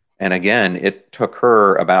college. And again, it took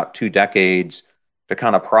her about 2 decades to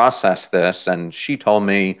kind of process this. And she told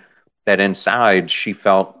me that inside she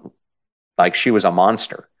felt like she was a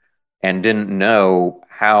monster and didn't know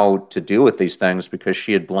how to deal with these things because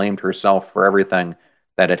she had blamed herself for everything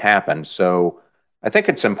that had happened. So I think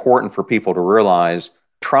it's important for people to realize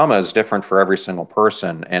trauma is different for every single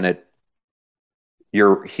person and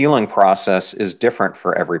your healing process is different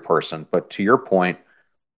for every person. But to your point,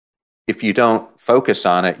 if you don't focus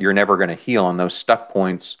on it, you're never going to heal, and those stuck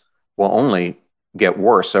points will only get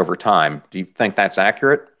worse over time. Do you think that's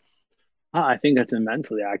accurate? I think that's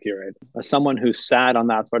immensely accurate. As someone who sat on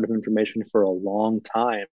that sort of information for a long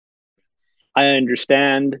time, I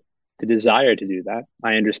understand the desire to do that.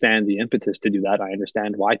 I understand the impetus to do that. I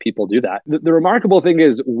understand why people do that. The remarkable thing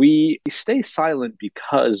is we stay silent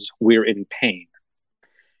because we're in pain.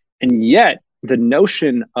 And yet, the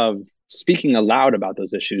notion of speaking aloud about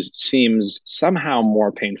those issues seems somehow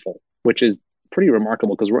more painful, which is pretty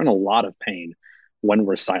remarkable because we're in a lot of pain when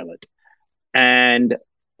we're silent. And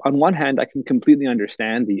on one hand, I can completely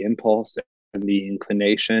understand the impulse and the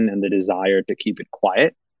inclination and the desire to keep it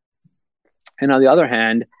quiet. And on the other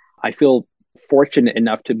hand, I feel fortunate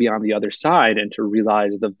enough to be on the other side and to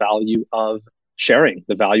realize the value of sharing,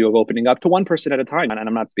 the value of opening up to one person at a time. And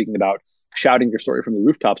I'm not speaking about shouting your story from the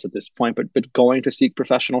rooftops at this point, but going to seek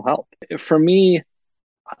professional help. For me,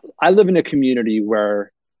 I live in a community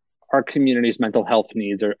where our community's mental health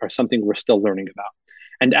needs are something we're still learning about.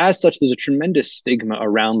 And as such, there's a tremendous stigma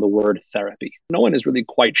around the word therapy. No one is really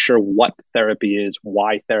quite sure what therapy is,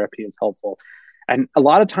 why therapy is helpful. And a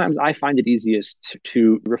lot of times I find it easiest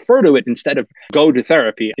to refer to it instead of go to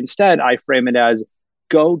therapy. Instead, I frame it as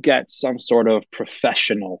go get some sort of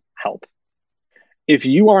professional help. If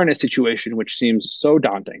you are in a situation which seems so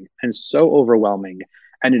daunting and so overwhelming,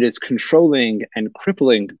 and it is controlling and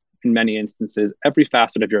crippling in many instances every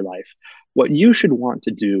facet of your life, what you should want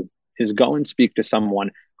to do is go and speak to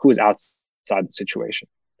someone who is outside the situation,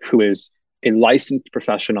 who is a licensed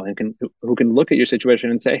professional and who can look at your situation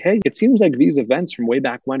and say, hey, it seems like these events from way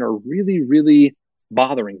back when are really, really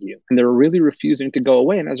bothering you and they're really refusing to go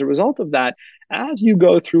away. And as a result of that, as you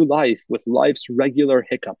go through life with life's regular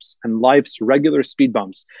hiccups and life's regular speed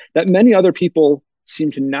bumps that many other people seem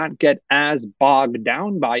to not get as bogged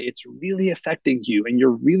down by, it's really affecting you and you're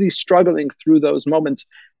really struggling through those moments.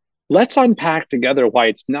 Let's unpack together why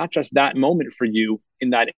it's not just that moment for you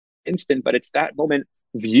in that instant, but it's that moment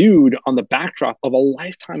viewed on the backdrop of a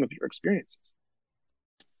lifetime of your experiences.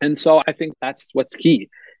 And so I think that's what's key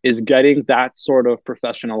is getting that sort of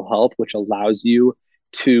professional help, which allows you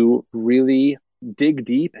to really dig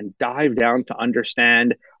deep and dive down to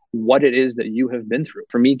understand what it is that you have been through.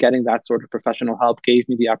 For me, getting that sort of professional help gave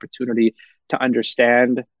me the opportunity to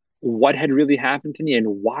understand what had really happened to me and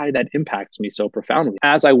why that impacts me so profoundly.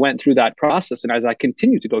 As I went through that process and as I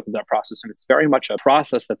continue to go through that process, and it's very much a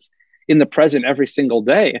process that's in the present every single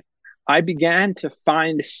day, I began to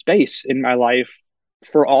find space in my life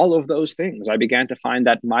for all of those things. I began to find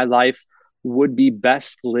that my life would be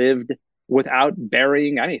best lived without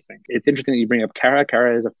burying anything. It's interesting that you bring up Kara.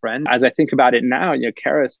 Kara is a friend. As I think about it now,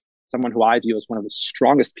 Kara is someone who I view as one of the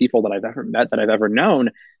strongest people that I've ever met, that I've ever known,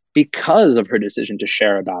 because of her decision to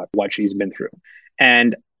share about what she's been through.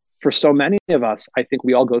 And for so many of us, I think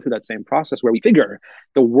we all go through that same process where we figure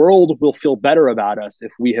the world will feel better about us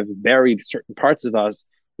if we have buried certain parts of us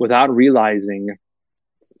without realizing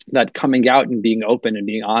that coming out and being open and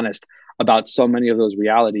being honest about so many of those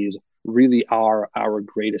realities really are our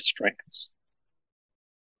greatest strengths.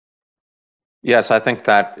 Yes, I think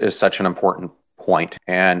that is such an important point.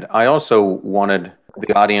 And I also wanted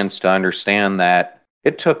the audience to understand that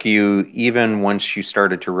it took you, even once you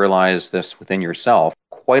started to realize this within yourself,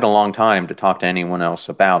 quite a long time to talk to anyone else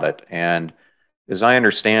about it. And as I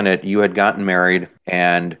understand it, you had gotten married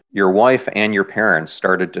and your wife and your parents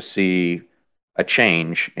started to see a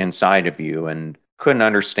change inside of you and couldn't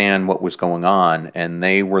understand what was going on. And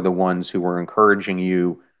they were the ones who were encouraging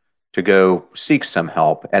you to go seek some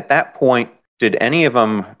help. At that point, did any of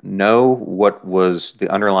them know what was the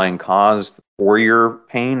underlying cause for your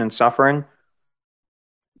pain and suffering?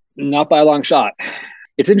 Not by a long shot.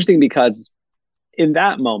 It's interesting because in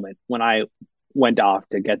that moment, when I went off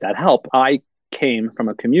to get that help, I came from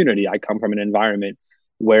a community. I come from an environment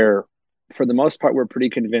where, for the most part, we're pretty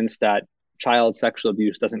convinced that child sexual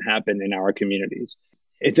abuse doesn't happen in our communities.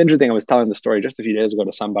 It's interesting. I was telling the story just a few days ago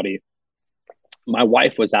to somebody. My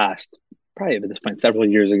wife was asked, probably at this point, several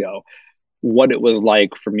years ago, what it was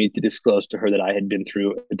like for me to disclose to her that I had been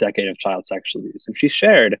through a decade of child sexual abuse. And she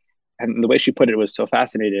shared, and the way she put it was so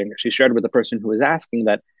fascinating. She shared with the person who was asking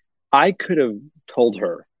that I could have told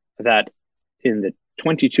her that in the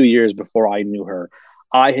 22 years before I knew her,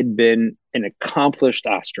 I had been an accomplished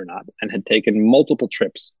astronaut and had taken multiple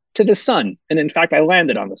trips to the sun. And in fact, I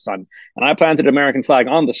landed on the sun and I planted an American flag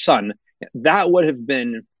on the sun. That would have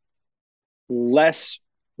been less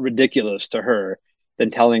ridiculous to her than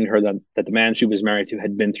telling her that the man she was married to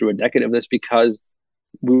had been through a decade of this, because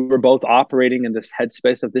we were both operating in this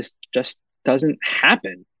headspace of this just doesn't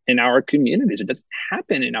happen in our communities. It doesn't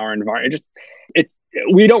happen in our environment. It's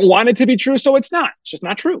we don't want it to be true, so it's not. It's just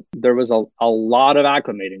not true. There was a lot of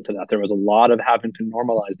acclimating to that. There was a lot of having to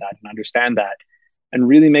normalize that and understand that and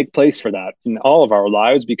really make place for that in all of our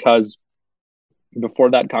lives, because before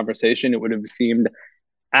that conversation, it would have seemed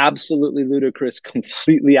absolutely ludicrous,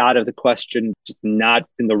 completely out of the question, just not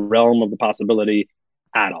in the realm of the possibility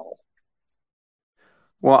at all.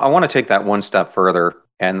 Well, I want to take that one step further.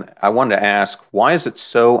 And I wanted to ask, why is it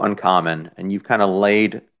so uncommon? And you've kind of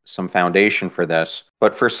laid some foundation for this,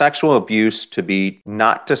 but for sexual abuse to be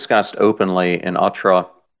not discussed openly in ultra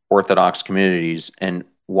Orthodox communities, and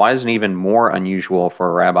why is it even more unusual for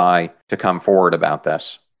a rabbi to come forward about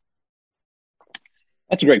this?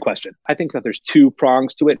 That's a great question. I think that there's two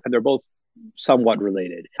prongs to it, and they're both somewhat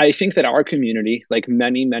related. I think that our community, like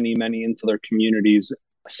many, many, many insular communities,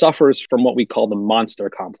 suffers from what we call the monster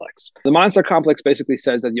complex. The monster complex basically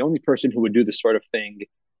says that the only person who would do this sort of thing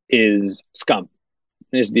is scum,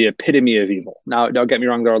 is the epitome of evil. Now, don't get me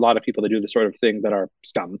wrong, there are a lot of people that do the sort of thing that are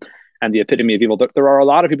scum and the epitome of evil. There are a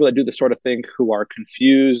lot of people that do the sort of thing who are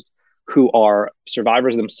confused, who are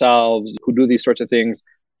survivors themselves, who do these sorts of things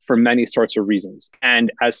for many sorts of reasons.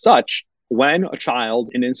 And as such, when a child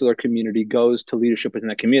in an insular community goes to leadership within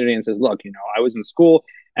that community and says, look, I was in school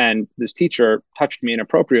and this teacher touched me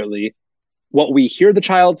inappropriately, what we hear the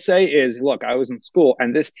child say is, look, I was in school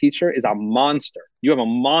and this teacher is a monster. You have a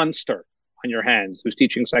monster on your hands who's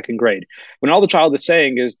teaching second grade. When all the child is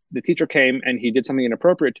saying is, the teacher came and he did something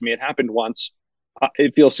inappropriate to me. It happened once.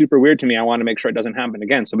 It feels super weird to me. I want to make sure it doesn't happen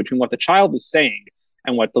again. So between what the child is saying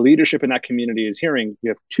and what the leadership in that community is hearing, you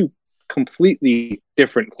have two completely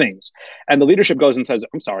different things. And the leadership goes and says,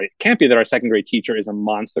 I'm sorry, it can't be that our second grade teacher is a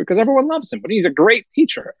monster, because everyone loves him, but he's a great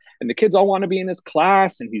teacher. And the kids all want to be in his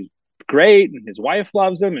class and he's great and his wife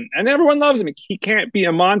loves him and everyone loves him. He can't be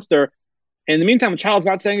a monster. In the meantime, the child's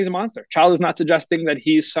not saying he's a monster. Child is not suggesting that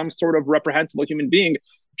he's some sort of reprehensible human being.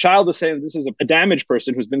 Child is saying this is a damaged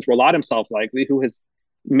person who's been through a lot himself, likely, who has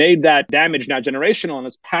made that damage now generational and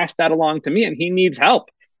has passed that along to me, and he needs help.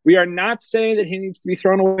 We are not saying that he needs to be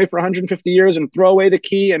thrown away for 150 years and throw away the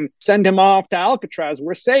key and send him off to Alcatraz.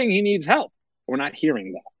 We're saying he needs help. We're not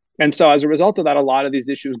hearing that. And so as a result of that, a lot of these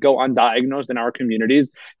issues go undiagnosed in our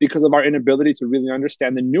communities because of our inability to really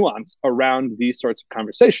understand the nuance around these sorts of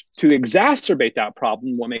conversations. To exacerbate that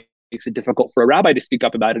problem, what makes it difficult for a rabbi to speak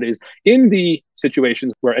up about it is in the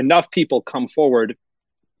situations where enough people come forward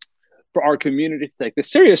for our community to take this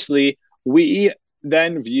seriously, we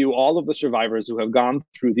then view all of the survivors who have gone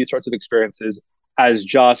through these sorts of experiences as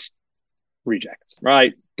just rejects,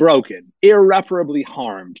 right? Broken, irreparably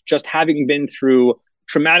harmed, just having been through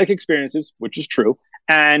traumatic experiences, which is true.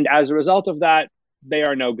 And as a result of that, they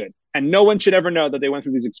are no good. And no one should ever know that they went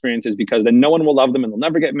through these experiences, because then no one will love them and they'll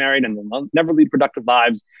never get married and they'll never lead productive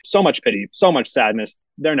lives. So much pity, so much sadness.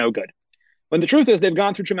 They're no good. When the truth is they've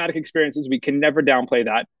gone through traumatic experiences, we can never downplay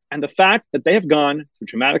that. And the fact that they have gone through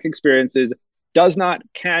traumatic experiences does not,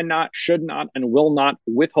 cannot, should not, and will not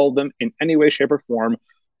withhold them in any way, shape, or form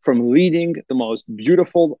from leading the most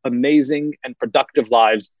beautiful, amazing, and productive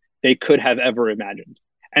lives they could have ever imagined.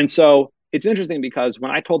 And so it's interesting because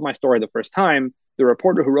when I told my story the first time, the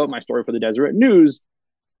reporter who wrote my story for the Deseret News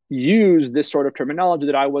used this sort of terminology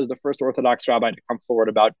that I was the first Orthodox rabbi to come forward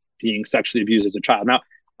about being sexually abused as a child. Now,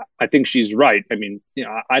 I think she's right. I mean,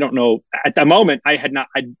 I don't know. At the moment, I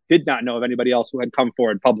did not know of anybody else who had come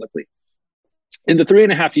forward publicly. In the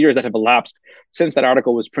 3.5 years that have elapsed since that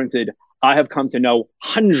article was printed, I have come to know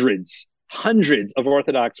hundreds of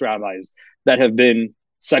Orthodox rabbis that have been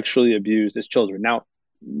sexually abused as children. Now,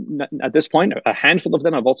 at this point, a handful of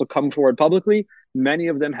them have also come forward publicly. Many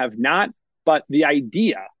of them have not. But the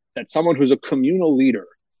idea that someone who's a communal leader,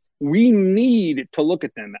 we need to look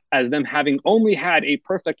at them as them having only had a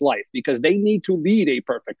perfect life, because they need to lead a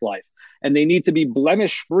perfect life and they need to be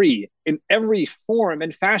blemish free in every form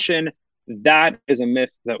and fashion. That is a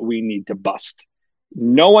myth that we need to bust.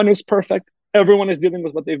 No one is perfect. Everyone is dealing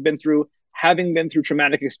with what they've been through. Having been through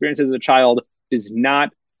traumatic experiences as a child does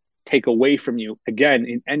not take away from you, again,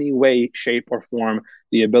 in any way, shape, or form,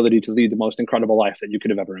 the ability to lead the most incredible life that you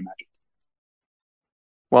could have ever imagined.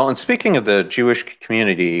 Well, and speaking of the Jewish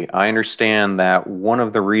community, I understand that one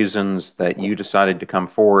of the reasons that you decided to come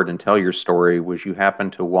forward and tell your story was you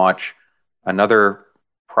happened to watch another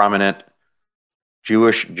prominent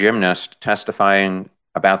Jewish gymnast testifying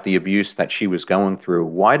about the abuse that she was going through.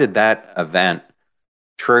 Why did that event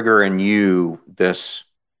trigger in you this,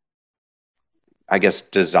 I guess,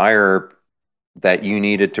 desire that you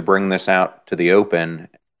needed to bring this out to the open,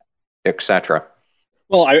 etc.?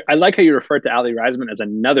 Well, I like how you referred to Ali Reisman as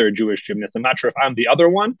another Jewish gymnast. I'm not sure if I'm the other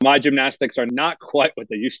one. My gymnastics are not quite what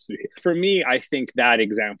they used to be. For me, I think that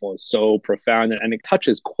example is so profound and it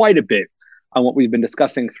touches quite a bit on what we've been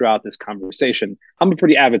discussing throughout this conversation. I'm a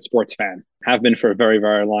pretty avid sports fan, have been for a very,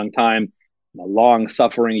 very long time. I'm a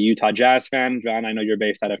long-suffering Utah Jazz fan. John, I know you're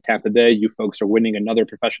based out of Tampa Bay. You folks are winning another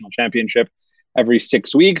professional championship every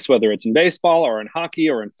 6 weeks, whether it's in baseball or in hockey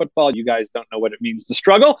or in football. You guys don't know what it means to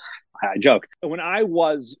struggle. I joke. When I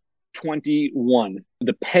was 21,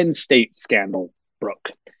 the Penn State scandal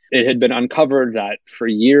broke. It had been uncovered that for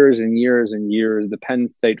years and years and years, the Penn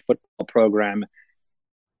State football program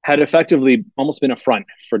had effectively almost been a front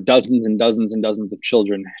for dozens and dozens and dozens of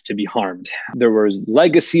children to be harmed. There was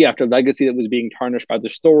legacy after legacy that was being tarnished by the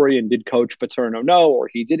story. And did Coach Paterno know, or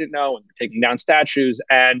he didn't know, and taking down statues?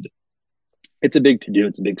 And it's a big to-do.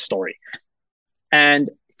 It's a big story. And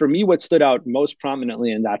for me, what stood out most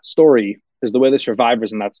prominently in that story is the way the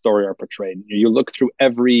survivors in that story are portrayed. You look through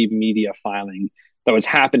every media filing that was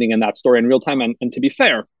happening in that story in real time. And to be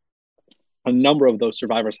fair, a number of those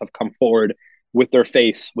survivors have come forward with their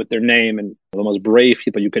face, with their name, and the most brave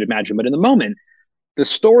people you could imagine. But in the moment, the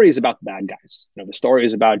story is about the bad guys. The story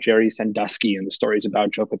is about Jerry Sandusky, and the story is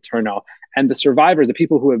about Joe Paterno. And the survivors, the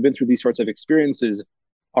people who have been through these sorts of experiences,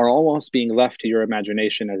 are almost being left to your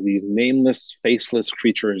imagination as these nameless, faceless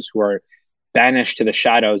creatures who are banished to the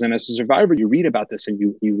shadows. And as a survivor, you read about this and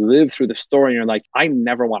you live through the story and you're like, I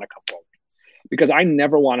never want to come forward, because I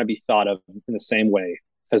never want to be thought of in the same way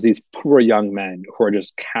as these poor young men who are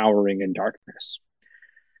just cowering in darkness.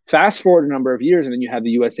 Fast forward a number of years, and then you have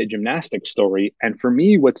the USA Gymnastics story. And for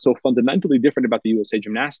me, what's so fundamentally different about the USA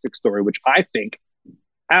Gymnastics story, which I think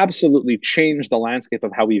absolutely changed the landscape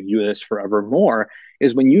of how we view this forevermore,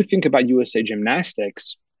 is when you think about USA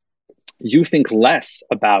Gymnastics, you think less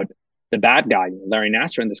about the bad guy, Larry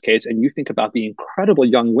Nassar in this case, and you think about the incredible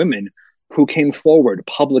young women who came forward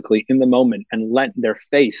publicly in the moment and lent their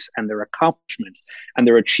face and their accomplishments and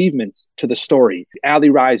their achievements to the story. Ali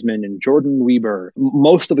Reisman and Jordan Weber,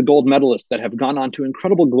 most of the gold medalists that have gone on to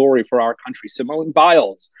incredible glory for our country, Simone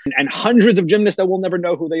Biles, and hundreds of gymnasts that we'll never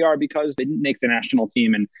know who they are because they didn't make the national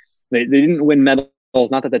team and they didn't win medals.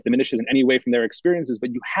 Not that diminishes in any way from their experiences,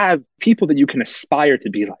 but you have people that you can aspire to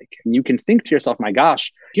be like. And you can think to yourself, my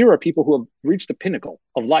gosh, here are people who have reached the pinnacle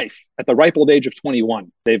of life at the ripe old age of 21.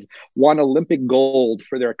 They've won Olympic gold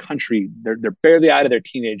for their country. They're barely out of their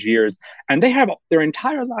teenage years, and they have their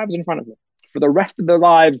entire lives in front of them. For the rest of their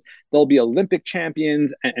lives, they'll be Olympic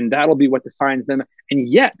champions, and that'll be what defines them. And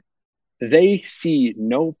yet, they see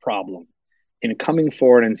no problem in coming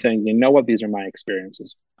forward and saying, you know what, these are my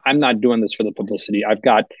experiences. I'm not doing this for the publicity. I've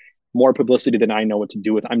got more publicity than I know what to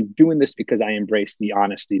do with. I'm doing this because I embrace the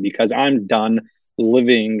honesty, because I'm done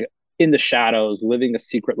living in the shadows, living a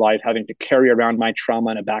secret life, having to carry around my trauma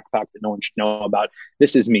in a backpack that no one should know about.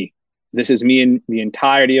 This is me. This is me in the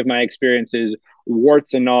entirety of my experiences,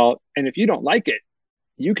 warts and all. And if you don't like it,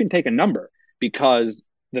 you can take a number, because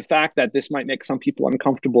the fact that this might make some people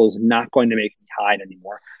uncomfortable is not going to make me hide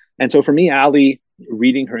anymore. And so for me, Ali,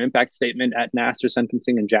 reading her impact statement at Nassar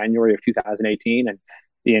sentencing in January of 2018, and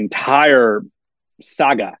the entire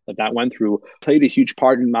saga that went through played a huge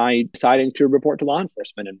part in my deciding to report to law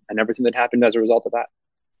enforcement and everything that happened as a result of that.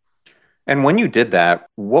 And when you did that,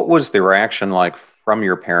 what was the reaction like from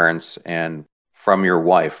your parents and from your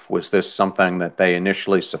wife? Was this something that they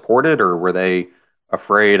initially supported, or were they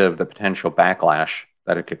afraid of the potential backlash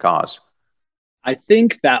that it could cause? I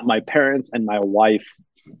think that my parents and my wife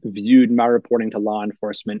viewed my reporting to law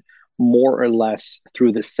enforcement more or less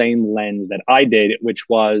through the same lens that I did, which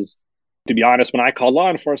was, to be honest, when I called law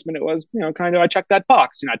enforcement, it was, kind of, I checked that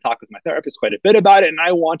box. I talked with my therapist quite a bit about it, and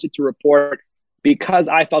I wanted to report because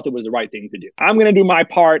I felt it was the right thing to do. I'm going to do my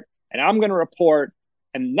part and I'm going to report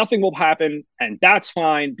and nothing will happen. And that's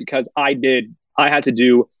fine because I had to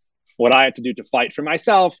do what I had to do to fight for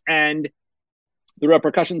myself. And the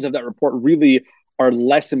repercussions of that report really are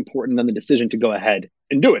less important than the decision to go ahead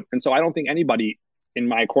and do it. And so I don't think anybody in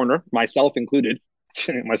my corner, myself included,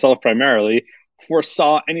 myself primarily,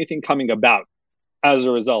 foresaw anything coming about as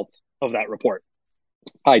a result of that report.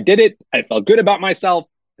 I did it. I felt good about myself,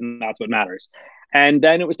 and that's what matters. And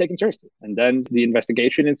then it was taken seriously. And then the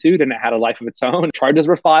investigation ensued, and it had a life of its own. Charges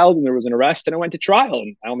were filed, and there was an arrest, and it went to trial.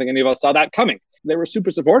 And I don't think any of us saw that coming. They were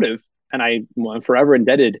super supportive, and I'm forever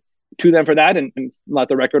indebted to them for that. And let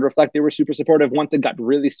the record reflect they were super supportive once it got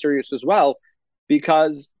really serious as well,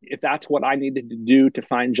 because if that's what I needed to do to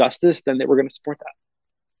find justice, then they were going to support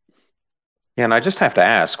that. Yeah, and I just have to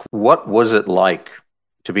ask, what was it like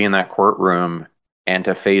to be in that courtroom and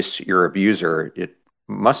to face your abuser? It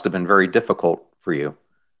must have been very difficult for you.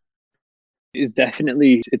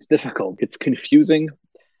 It's difficult. It's confusing.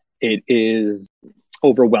 It is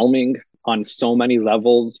overwhelming on so many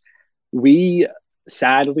levels. We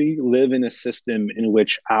sadly live in a system in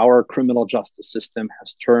which our criminal justice system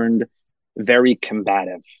has turned very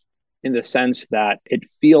combative, in the sense that it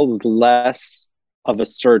feels less of a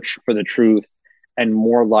search for the truth and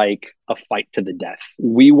more like a fight to the death.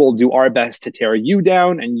 We will do our best to tear you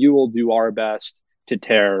down, and you will do our best to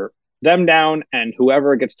tear them down. And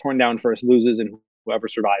whoever gets torn down first loses, and whoever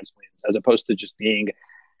survives wins, as opposed to just being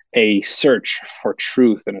a search for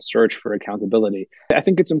truth and a search for accountability. I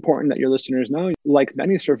think it's important that your listeners know, like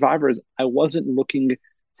many survivors, I wasn't looking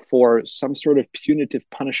for some sort of punitive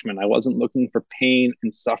punishment. I wasn't looking for pain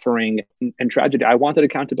and suffering and tragedy. I wanted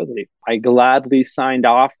accountability. I gladly signed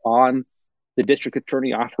off on the district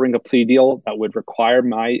attorney offering a plea deal that would require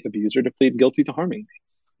my abuser to plead guilty to harming me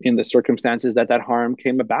in the circumstances that harm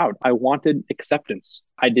came about. I wanted acceptance.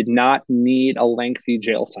 I did not need a lengthy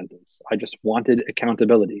jail sentence. I just wanted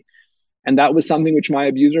accountability. And that was something which my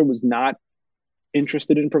abuser was not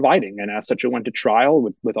interested in providing. And as such, it went to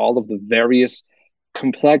trial with all of the various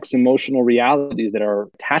complex emotional realities that are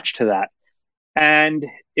attached to that. And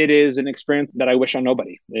it is an experience that I wish on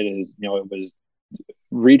nobody. It is, it was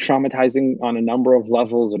re-traumatizing on a number of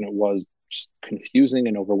levels, and it was just confusing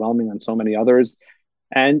and overwhelming on so many others.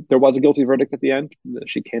 And there was a guilty verdict at the end.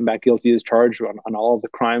 She came back guilty as charged on all of the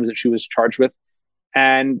crimes that she was charged with.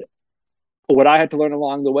 And what I had to learn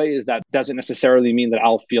along the way is that doesn't necessarily mean that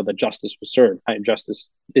I'll feel that justice was served. Justice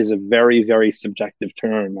is a very, very subjective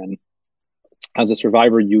term. And as a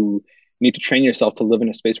survivor, you need to train yourself to live in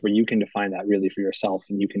a space where you can define that really for yourself,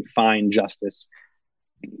 and you can find justice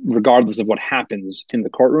regardless of what happens in the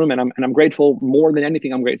courtroom. And I'm grateful, more than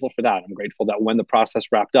anything, I'm grateful for that. I'm grateful that when the process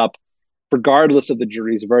wrapped up, regardless of the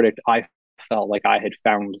jury's verdict, I felt like I had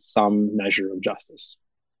found some measure of justice.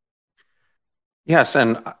 Yes,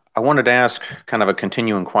 and I wanted to ask kind of a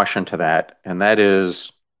continuing question to that, and that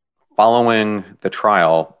is, following the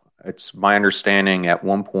trial, it's my understanding at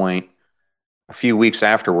one point, a few weeks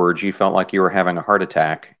afterwards, you felt like you were having a heart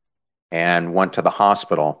attack and went to the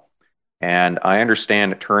hospital. And I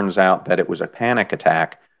understand it turns out that it was a panic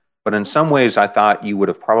attack, but in some ways I thought you would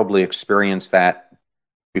have probably experienced that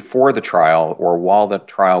before the trial or while the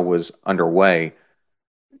trial was underway.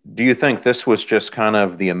 Do you think this was just kind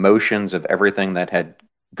of the emotions of everything that had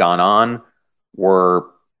gone on were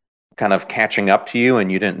kind of catching up to you and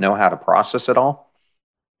you didn't know how to process it all?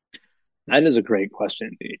 That is a great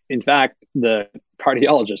question. In fact, the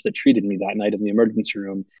cardiologist that treated me that night in the emergency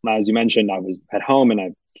room, as you mentioned, I was at home and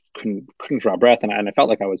I couldn't draw breath, and I felt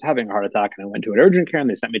like I was having a heart attack, and I went to an urgent care and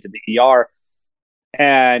they sent me to the ER.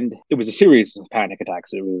 And it was a series of panic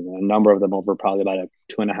attacks. It was a number of them over probably about a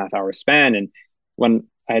 2.5 hour span. And when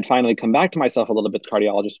I had finally come back to myself a little bit, the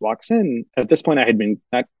cardiologist walks in. At this point, I had been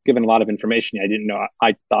not given a lot of information. I didn't know.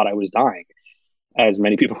 I thought I was dying, as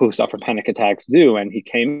many people who suffer panic attacks do. And he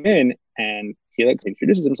came in and he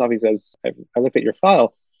introduces himself. He says, I looked at your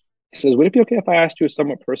file. He says, would it be okay if I asked you a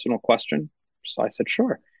somewhat personal question? So I said,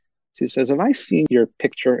 sure. So he says, have I seen your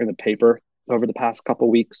picture in the paper over the past couple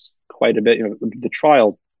of weeks quite a bit? The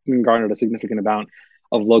trial garnered a significant amount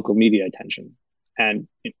of local media attention. And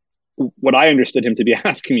what I understood him to be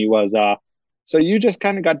asking me was, so you just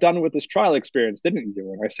kind of got done with this trial experience, didn't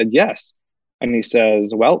you? And I said, yes. And he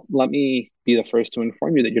says, well, let me be the first to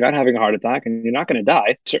inform you that you're not having a heart attack and you're not going to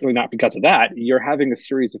die. Certainly not because of that. You're having a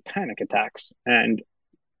series of panic attacks. And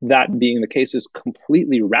that being the case is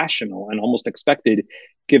completely rational and almost expected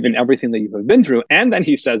given everything that you have been through. And then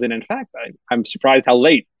he says, and in fact, I'm surprised how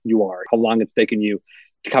late you are, how long it's taken you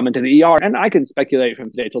to come into the ER. And I can speculate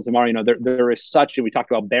from today till tomorrow, there is such, and we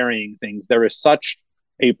talked about burying things, there is such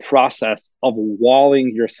a process of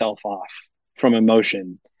walling yourself off from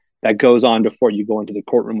emotion that goes on before you go into the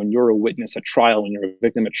courtroom. When you're a witness at trial, when you're a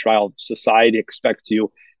victim at trial, society expects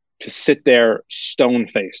you to sit there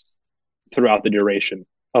stone-faced throughout the duration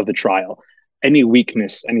of the trial. Any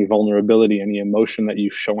weakness, any vulnerability, any emotion that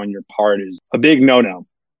you show on your part is a big no-no.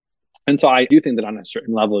 And so I do think that on a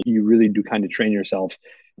certain level, you really do kind of train yourself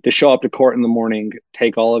to show up to court in the morning,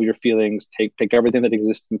 take all of your feelings, take everything that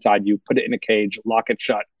exists inside you, put it in a cage, lock it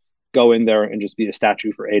shut, go in there and just be a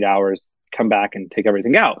statue for 8 hours, come back and take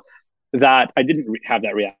everything out. That I didn't have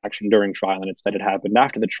that reaction during trial, and instead it happened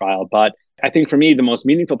after the trial. But I think for me, the most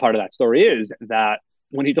meaningful part of that story is that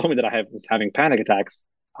when he told me that I was having panic attacks,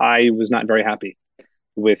 I was not very happy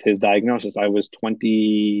with his diagnosis. I was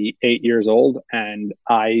 28 years old, and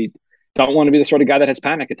I don't want to be the sort of guy that has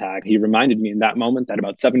panic attack. He reminded me in that moment that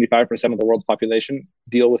about 75% of the world's population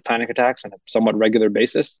deal with panic attacks on a somewhat regular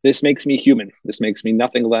basis. This makes me human. This makes me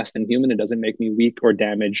nothing less than human. It doesn't make me weak or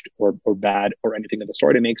damaged or bad or anything of the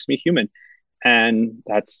sort. It makes me human. And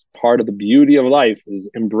that's part of the beauty of life, is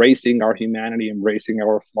embracing our humanity, embracing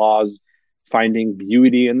our flaws, finding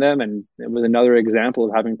beauty in them. And it was another example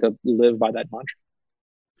of having to live by that mantra.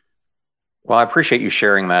 Well, I appreciate you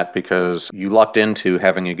sharing that, because you lucked into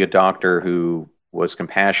having a good doctor who was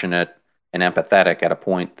compassionate and empathetic at a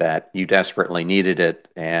point that you desperately needed it.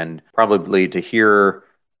 And probably to hear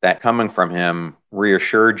that coming from him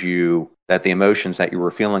reassured you that the emotions that you were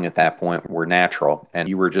feeling at that point were natural. And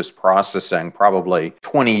you were just processing probably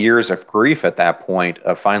 20 years of grief at that point,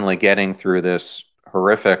 of finally getting through this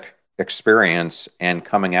horrific experience and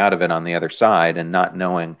coming out of it on the other side and not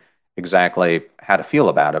knowing exactly how to feel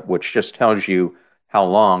about it, which just tells you how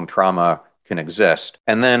long trauma can exist.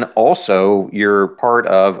 And then also, you're part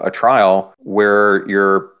of a trial where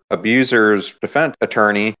your abuser's defense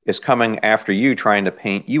attorney is coming after you, trying to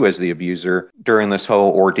paint you as the abuser during this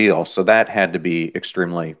whole ordeal. So that had to be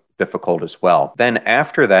extremely difficult as well. Then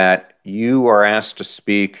after that, you are asked to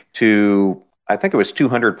speak to, I think it was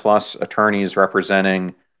 200 plus attorneys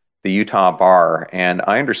representing the Utah bar. And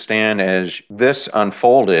I understand as this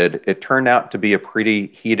unfolded, it turned out to be a pretty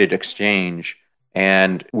heated exchange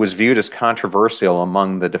and was viewed as controversial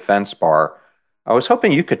among the defense bar. I was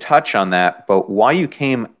hoping you could touch on that, but why you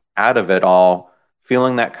came out of it all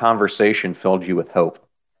feeling that conversation filled you with hope.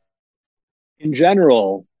 In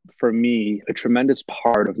general, for me, a tremendous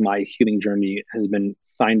part of my healing journey has been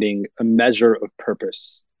finding a measure of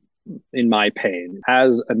purpose in my pain.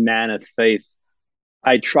 As a man of faith,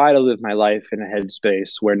 I try to live my life in a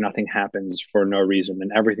headspace where nothing happens for no reason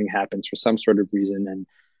and everything happens for some sort of reason. And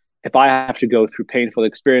if I have to go through painful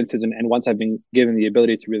experiences, and once I've been given the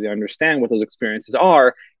ability to really understand what those experiences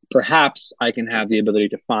are, perhaps I can have the ability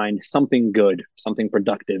to find something good, something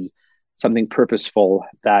productive, something purposeful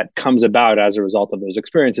that comes about as a result of those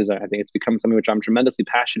experiences. I think it's become something which I'm tremendously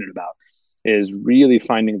passionate about, is really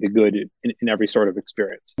finding the good in every sort of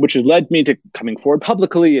experience, which has led me to coming forward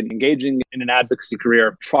publicly and engaging in an advocacy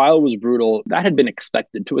career. Trial was brutal. That had been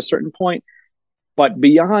expected to a certain point, but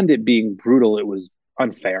beyond it being brutal, it was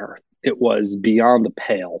unfair. It was beyond the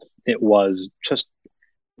pale. It was just,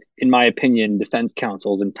 in my opinion, defense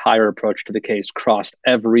counsel's entire approach to the case crossed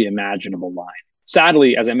every imaginable line.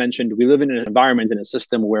 Sadly, as I mentioned, we live in an environment, in a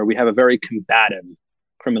system where we have a very combative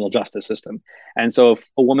criminal justice system. And so if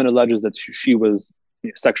a woman alleges that she was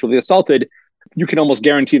sexually assaulted, you can almost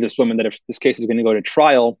guarantee this woman that if this case is going to go to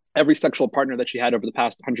trial, every sexual partner that she had over the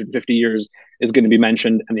past 150 years is going to be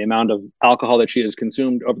mentioned, and the amount of alcohol that she has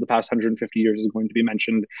consumed over the past 150 years is going to be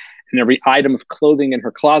mentioned, and every item of clothing in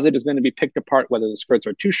her closet is going to be picked apart, whether the skirts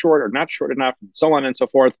are too short or not short enough, and so on and so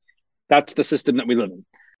forth. That's the system that we live in.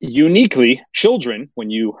 Uniquely, children,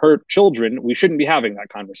 when you hurt children, we shouldn't be having that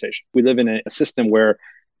conversation. We live in a system where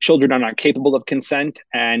children are not capable of consent,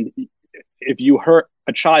 and if you hurt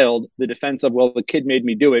a child, the defense of, well, the kid made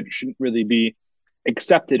me do it, shouldn't really be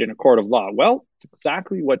accepted in a court of law. Well, it's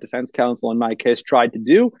exactly what defense counsel in my case tried to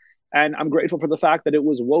do, and I'm grateful for the fact that it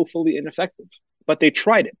was woefully ineffective. But they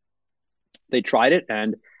tried it. They tried it,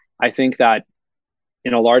 and I think that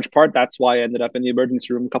In a large part, that's why I ended up in the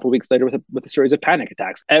emergency room a couple of weeks later with a series of panic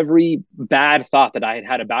attacks. Every bad thought that I had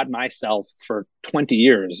had about myself for 20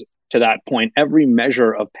 years to that point, every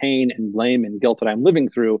measure of pain and blame and guilt that I'm living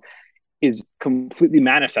through is completely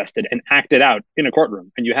manifested and acted out in a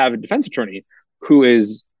courtroom. And you have a defense attorney who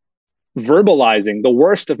is verbalizing the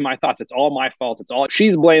worst of my thoughts. It's all my fault.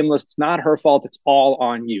 She's blameless. It's not her fault. It's all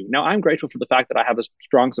on you. Now, I'm grateful for the fact that I have a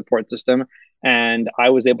strong support system and I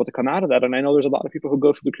was able to come out of that. And I know there's a lot of people who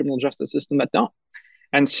go through the criminal justice system that don't.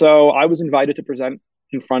 And so I was invited to present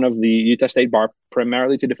in front of the Utah State Bar,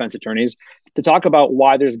 primarily to defense attorneys, to talk about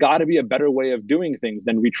why there's got to be a better way of doing things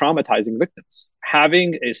than re-traumatizing victims.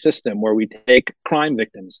 Having a system where we take crime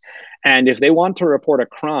victims, and if they want to report a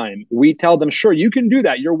crime, we tell them, sure, you can do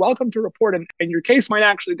that. You're welcome to report, and your case might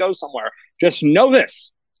actually go somewhere. Just know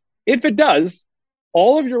this. If it does,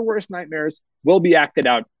 all of your worst nightmares will be acted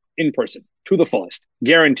out in person to the fullest,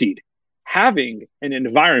 guaranteed. Having an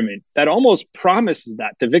environment that almost promises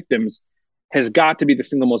that to victims has got to be the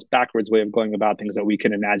single most backwards way of going about things that we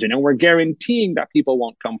can imagine. And we're guaranteeing that people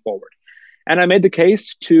won't come forward. And I made the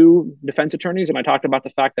case to defense attorneys, and I talked about the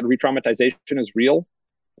fact that re-traumatization is real.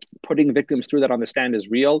 Putting victims through that on the stand is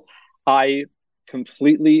real. I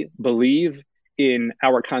completely believe in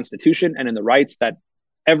our Constitution and in the rights that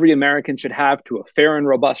every American should have to a fair and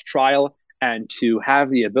robust trial and to have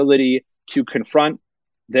the ability to confront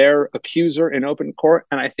their accuser in open court.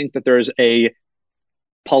 And I think that there's a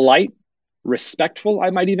polite, respectful, I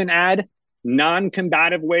might even add,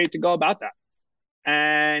 non-combative way to go about that.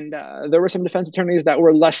 And there were some defense attorneys that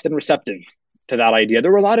were less than receptive to that idea.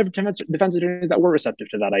 There were a lot of defense attorneys that were receptive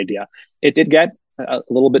to that idea. It did get a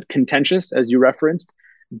little bit contentious, as you referenced,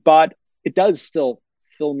 but it does still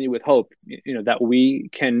fill me with hope, that we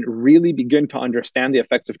can really begin to understand the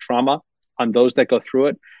effects of trauma on those that go through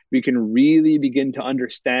it. We can really begin to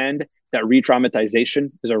understand that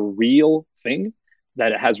re-traumatization is a real thing,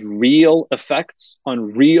 that it has real effects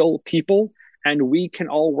on real people, and we can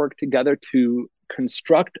all work together to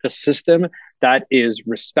construct a system that is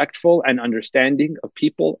respectful and understanding of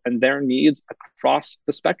people and their needs across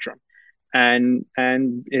the spectrum. And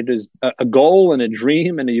it is a goal and a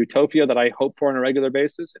dream and a utopia that I hope for on a regular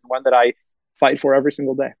basis, and one that I fight for every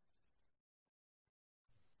single day.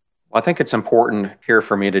 Well, I think it's important here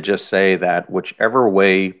for me to just say that whichever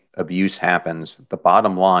way abuse happens, the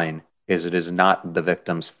bottom line is it is not the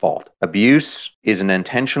victim's fault. Abuse is an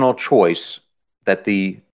intentional choice that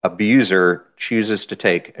the abuser chooses to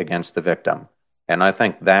take against the victim. And I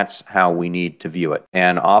think that's how we need to view it.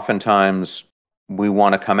 And oftentimes we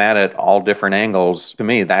want to come at it all different angles. To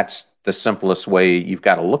me, that's the simplest way you've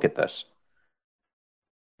got to look at this.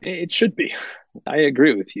 It should be. I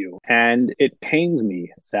agree with you. And it pains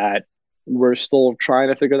me that we're still trying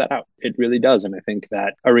to figure that out. It really does. And I think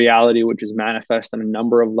that a reality which is manifest on a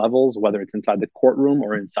number of levels, whether it's inside the courtroom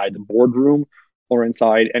or inside the boardroom or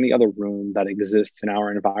inside any other room that exists in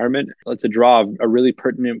our environment. To draw a really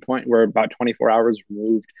pertinent point, we're about 24 hours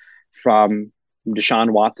removed from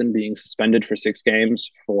Deshaun Watson being suspended for 6 games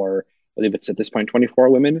for, I believe it's at this point, 24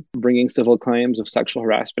 women bringing civil claims of sexual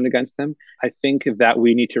harassment against him. I think that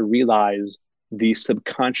we need to realize the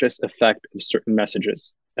subconscious effect of certain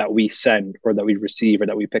messages that we send or that we receive or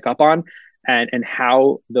that we pick up on, and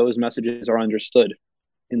how those messages are understood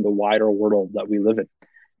in the wider world that we live in.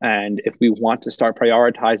 And if we want to start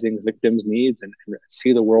prioritizing victims' needs and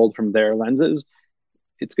see the world from their lenses,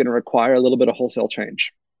 it's going to require a little bit of wholesale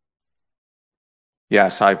change.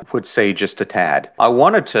 Yes, I would say just a tad. I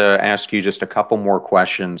wanted to ask you just a couple more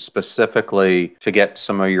questions specifically to get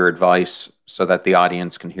some of your advice so that the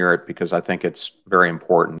audience can hear it, because I think it's very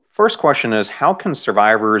important. First question is, how can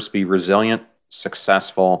survivors be resilient,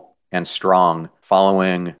 successful, and strong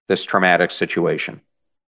following this traumatic situation?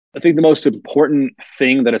 I think the most important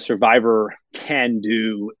thing that a survivor can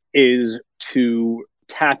do is to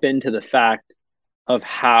tap into the fact of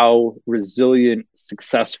how resilient,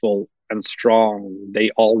 successful, and strong they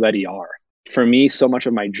already are. For me, so much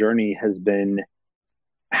of my journey has been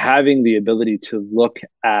having the ability to look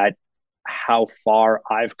at how far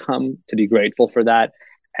I've come, to be grateful for that,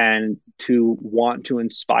 and to want to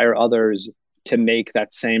inspire others to make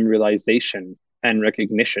that same realization and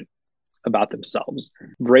recognition about themselves.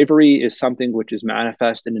 Bravery is something which is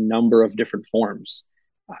manifest in a number of different forms.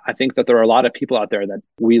 I think that there are a lot of people out there that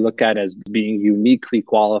we look at as being uniquely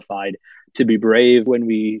qualified to be brave, when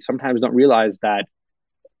we sometimes don't realize that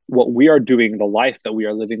what we are doing, the life that we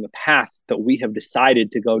are living, the path that we have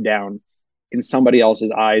decided to go down, in somebody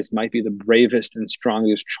else's eyes might be the bravest and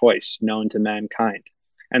strongest choice known to mankind.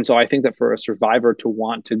 And so I think that for a survivor to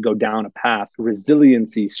want to go down a path,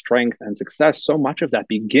 resiliency, strength, and success, so much of that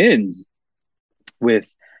begins with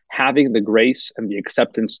having the grace and the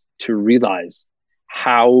acceptance to realize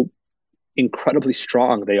how incredibly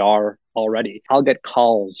strong they are already. I'll get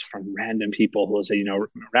calls from random people who will say,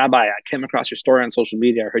 Rabbi, I came across your story on social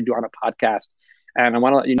media. I heard you on a podcast, and I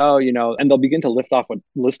want to let you know, and they'll begin to list off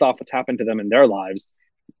what's happened to them in their lives.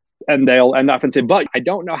 And they'll end up and say, but I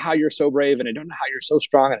don't know how you're so brave, and I don't know how you're so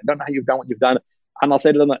strong, and I don't know how you've done what you've done. And I'll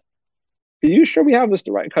say to them, are you sure we have this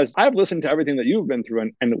right? Because I've listened to everything that you've been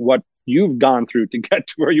through and what you've gone through to get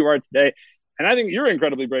to where you are today. And I think you're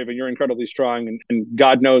incredibly brave and you're incredibly strong. And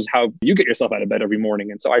God knows how you get yourself out of bed every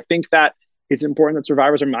morning. And so I think that it's important that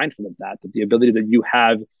survivors are mindful of that the ability that you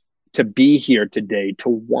have to be here today, to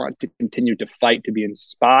want to continue to fight, to be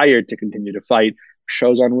inspired to continue to fight,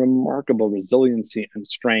 shows on remarkable resiliency and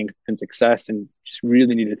strength and success. And just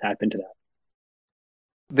really need to tap into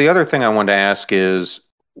that. The other thing I wanted to ask is,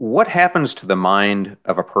 what happens to the mind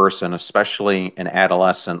of a person, especially an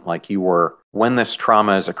adolescent like you were, when this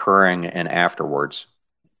trauma is occurring and afterwards?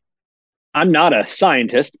 I'm not a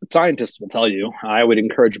scientist, but scientists will tell you. I would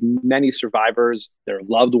encourage many survivors, their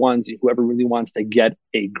loved ones, whoever really wants to get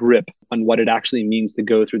a grip on what it actually means to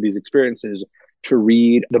go through these experiences, to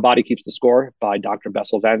read The Body Keeps the Score by Dr.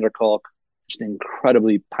 Bessel van der Kolk, just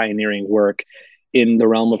incredibly pioneering work in the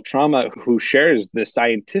realm of trauma, who shares the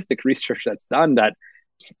scientific research that's done that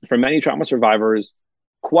for many trauma survivors,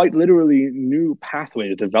 quite literally new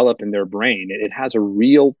pathways develop in their brain. It has a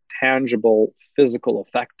real, tangible, physical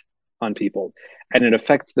effect on people, and it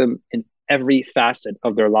affects them in every facet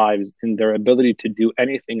of their lives, in their ability to do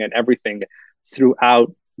anything and everything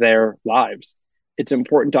throughout their lives. It's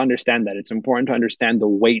important to understand that. It's important to understand the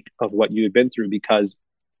weight of what you've been through, because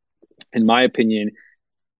in my opinion,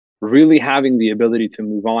 really having the ability to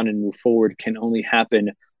move on and move forward can only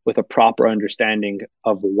happen with a proper understanding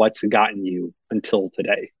of what's gotten you until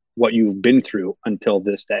today, what you've been through until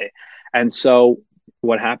this day. And so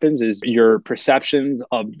what happens is your perceptions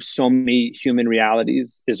of so many human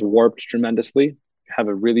realities is warped tremendously. You have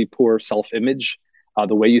a really poor self-image.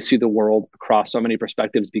 The way you see the world across so many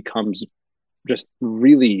perspectives becomes just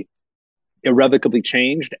really irrevocably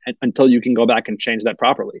changed until you can go back and change that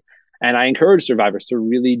properly. And I encourage survivors to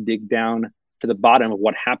really dig down to the bottom of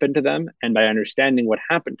what happened to them. And by understanding what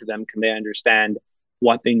happened to them, can they understand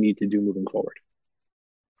what they need to do moving forward?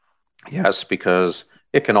 Yes, because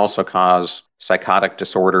it can also cause psychotic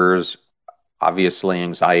disorders, obviously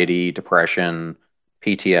anxiety, depression,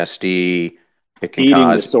 PTSD. It can Eating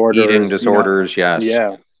cause eating disorders, disorders, yes,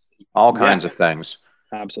 yeah, all yeah, kinds of things.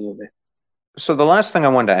 absolutely. So the last thing I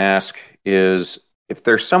wanted to ask is, if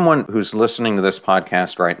there's someone who's listening to this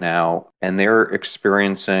podcast right now and they're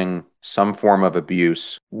experiencing some form of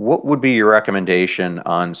abuse, what would be your recommendation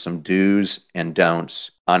on some do's and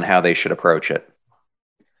don'ts on how they should approach it?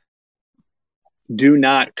 Do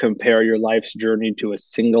not compare your life's journey to a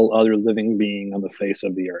single other living being on the face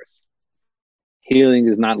of the earth. Healing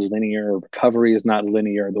is not linear. Recovery is not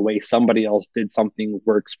linear. The way somebody else did something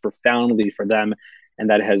works profoundly for them, and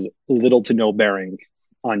that has little to no bearing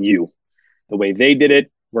on you. The way they did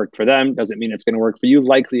it worked for them doesn't mean it's going to work for you.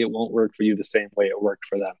 Likely it won't work for you the same way it worked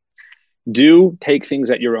for them. Do take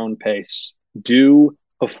things at your own pace. Do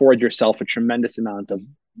afford yourself a tremendous amount of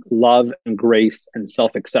love and grace and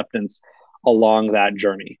self-acceptance along that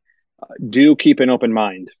journey. Do keep an open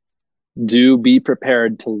mind. Do be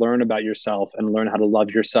prepared to learn about yourself and learn how to love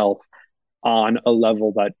yourself on a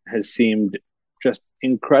level that has seemed just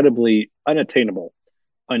incredibly unattainable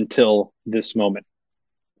until this moment.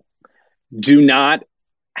 Do not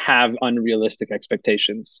have unrealistic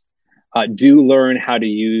expectations. Do learn how to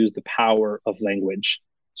use the power of language.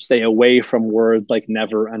 Stay away from words like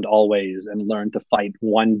never and always, and learn to fight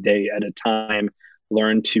one day at a time.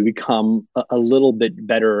 Learn to become a little bit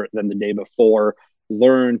better than the day before.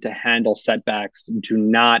 Learn to handle setbacks. Do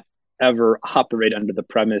not ever operate under the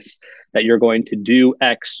premise that you're going to do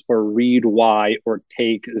X or read Y or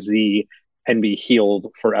take Z and be healed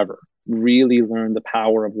forever. Really learn the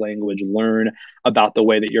power of language, learn about the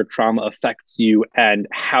way that your trauma affects you and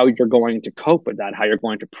how you're going to cope with that, how you're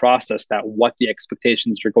going to process that, what the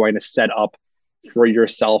expectations you're going to set up for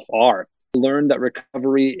yourself are. Learn that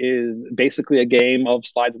recovery is basically a game of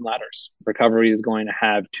slides and ladders. Recovery is going to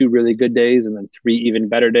have 2 really good days and then 3 even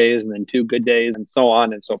better days and then 2 good days and so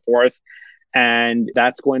on and so forth. And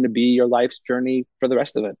that's going to be your life's journey for the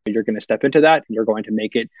rest of it. You're going to step into that. You're going to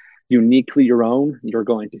make it uniquely your own. You're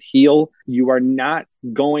going to heal. You are not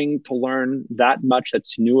going to learn that much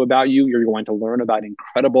that's new about you. You're going to learn about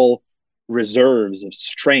incredible reserves of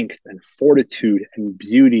strength and fortitude and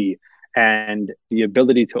beauty and the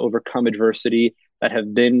ability to overcome adversity that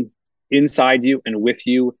have been inside you and with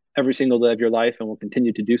you every single day of your life and will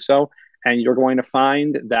continue to do so. And you're going to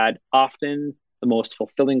find that often the most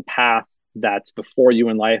fulfilling path that's before you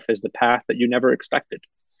in life is the path that you never expected.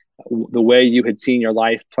 The way you had seen your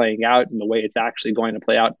life playing out and the way it's actually going to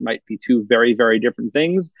play out might be two very, very different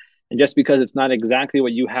things. And just because it's not exactly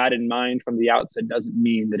what you had in mind from the outset doesn't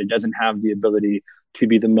mean that it doesn't have the ability to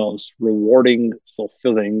be the most rewarding,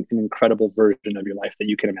 fulfilling, and incredible version of your life that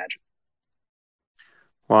you can imagine.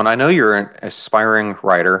 Well, and I know you're an aspiring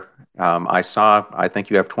writer. I think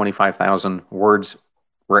you have 25,000 words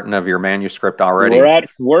written of your manuscript already.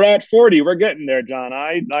 We're at 40. We're getting there, John.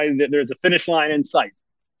 There's a finish line in sight.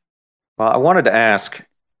 Well, I wanted to ask,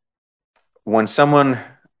 when someone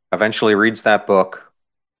eventually reads that book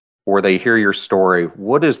or they hear your story,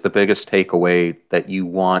 what is the biggest takeaway that you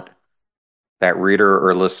want that reader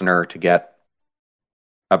or listener to get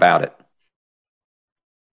about it?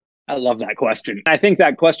 I love that question. I think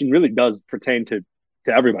that question really does pertain to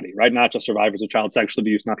everybody, right? Not just survivors of child sexual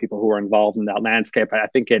abuse, not people who are involved in that landscape. I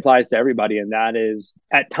think it applies to everybody. And that is,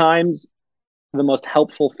 at times, the most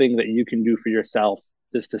helpful thing that you can do for yourself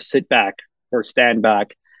is to sit back or stand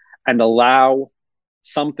back and allow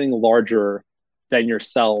something larger than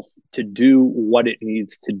yourself to do what it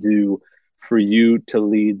needs to do for you to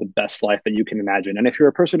lead the best life that you can imagine. And if you're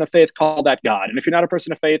a person of faith, call that God. And if you're not a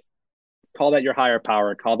person of faith, call that your higher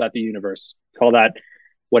power, call that the universe, call that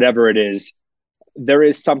whatever it is. There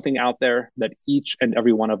is something out there that each and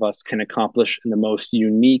every one of us can accomplish in the most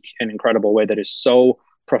unique and incredible way that is so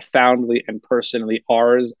profoundly and personally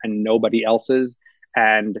ours and nobody else's.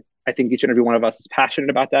 And I think each and every one of us is passionate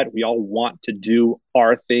about that. We all want to do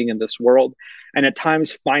our thing in this world. And at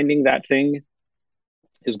times, finding that thing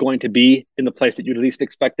is going to be in the place that you least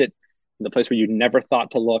expect it, in the place where you never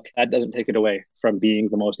thought to look. That doesn't take it away from being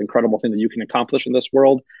the most incredible thing that you can accomplish in this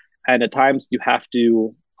world. And at times, you have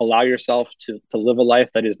to allow yourself to live a life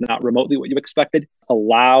that is not remotely what you expected.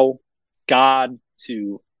 Allow God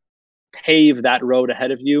to pave that road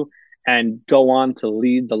ahead of you and go on to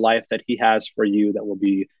lead the life that he has for you that will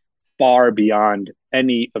be far beyond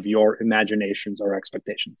any of your imaginations or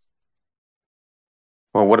expectations.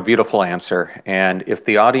 Well, what a beautiful answer. And if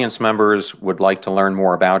the audience members would like to learn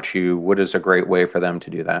more about you, what is a great way for them to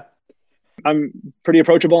do that? I'm pretty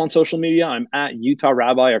approachable on social media. I'm at Utah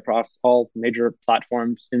Rabbi across all major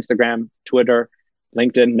platforms, Instagram, Twitter,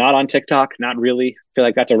 LinkedIn, not on TikTok, not really. I feel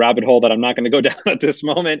like that's a rabbit hole that I'm not going to go down at this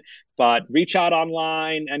moment, but reach out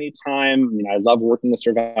online anytime. I love working with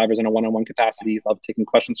survivors in a one-on-one capacity, love taking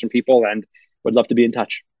questions from people, and would love to be in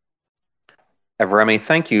touch. Avremi,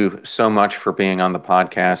 thank you so much for being on the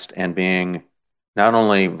podcast and being not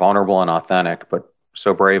only vulnerable and authentic, but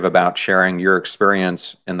so brave about sharing your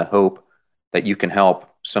experience in the hope that you can help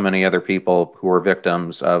so many other people who are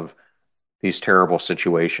victims of these terrible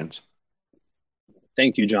situations.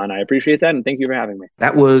 Thank you, John. I appreciate that. And thank you for having me.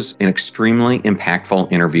 That was an extremely impactful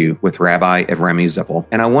interview with Rabbi Avremi Zippel.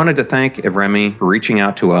 And I wanted to thank Avremi for reaching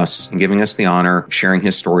out to us and giving us the honor of sharing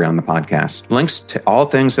his story on the podcast. Links to all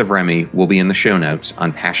things Avremi will be in the show notes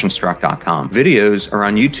on passionstruck.com. Videos are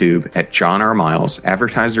on YouTube at John R. Miles.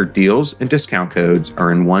 Advertiser deals and discount codes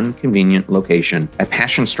are in one convenient location at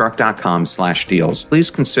passionstruck.com/deals. Please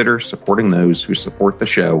consider supporting those who support the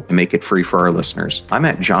show and make it free for our listeners. I'm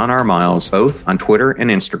at John R. Miles, both on Twitter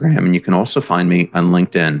and Instagram, and you can also find me on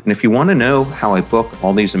LinkedIn. And if you want to know how I book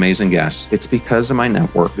all these amazing guests, it's because of my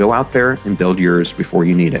network. Go out there and build yours before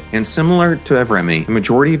you need it. And similar to Avremi, the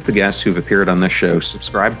majority of the guests who've appeared on this show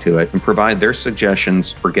subscribe to it and provide their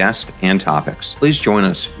suggestions for guests and topics. Please join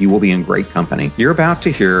us. You will be in great company. You're about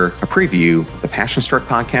to hear a preview of the Passion Struck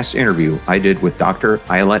podcast interview I did with Dr.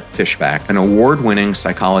 Ayelet Fishback, an award-winning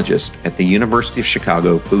psychologist at the University of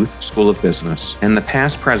Chicago Booth School of Business and the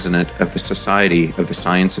past president of the Society of the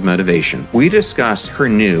Science of Motivation. We discuss her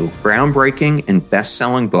new, groundbreaking, and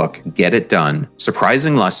best-selling book, Get It Done: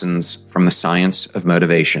 Surprising Lessons from the Science of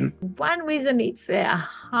Motivation. One reason it's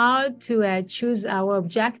hard to choose our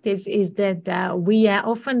objectives is that we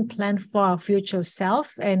often plan for our future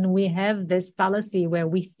self, and we have this fallacy where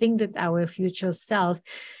we think that our future self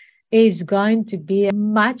is going to be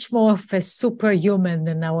much more of a superhuman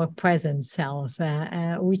than our present self,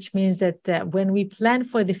 which means that when we plan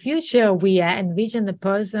for the future, we envision a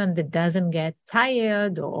person that doesn't get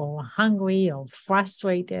tired or hungry or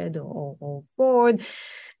frustrated or bored.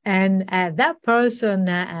 And that person,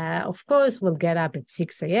 of course, will get up at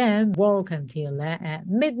 6 a.m., work until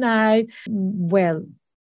midnight. Well,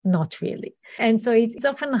 not really. And so it's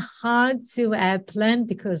often hard to plan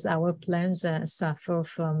because our plans suffer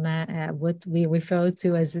from what we refer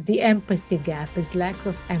to as the empathy gap, as lack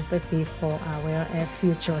of empathy for our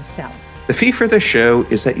future self. The fee for this show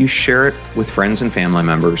is that you share it with friends and family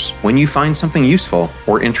members when you find something useful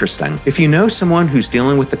or interesting. If you know someone who's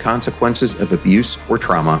dealing with the consequences of abuse or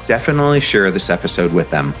trauma, definitely share this episode with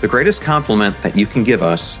them. The greatest compliment that you can give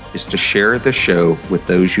us is to share the show with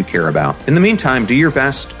those you care about. In the meantime, do your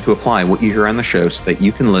best to apply what you hear on the show so that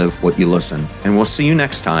you can live what you listen. And we'll see you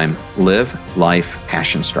next time. Live life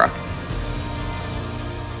passion struck.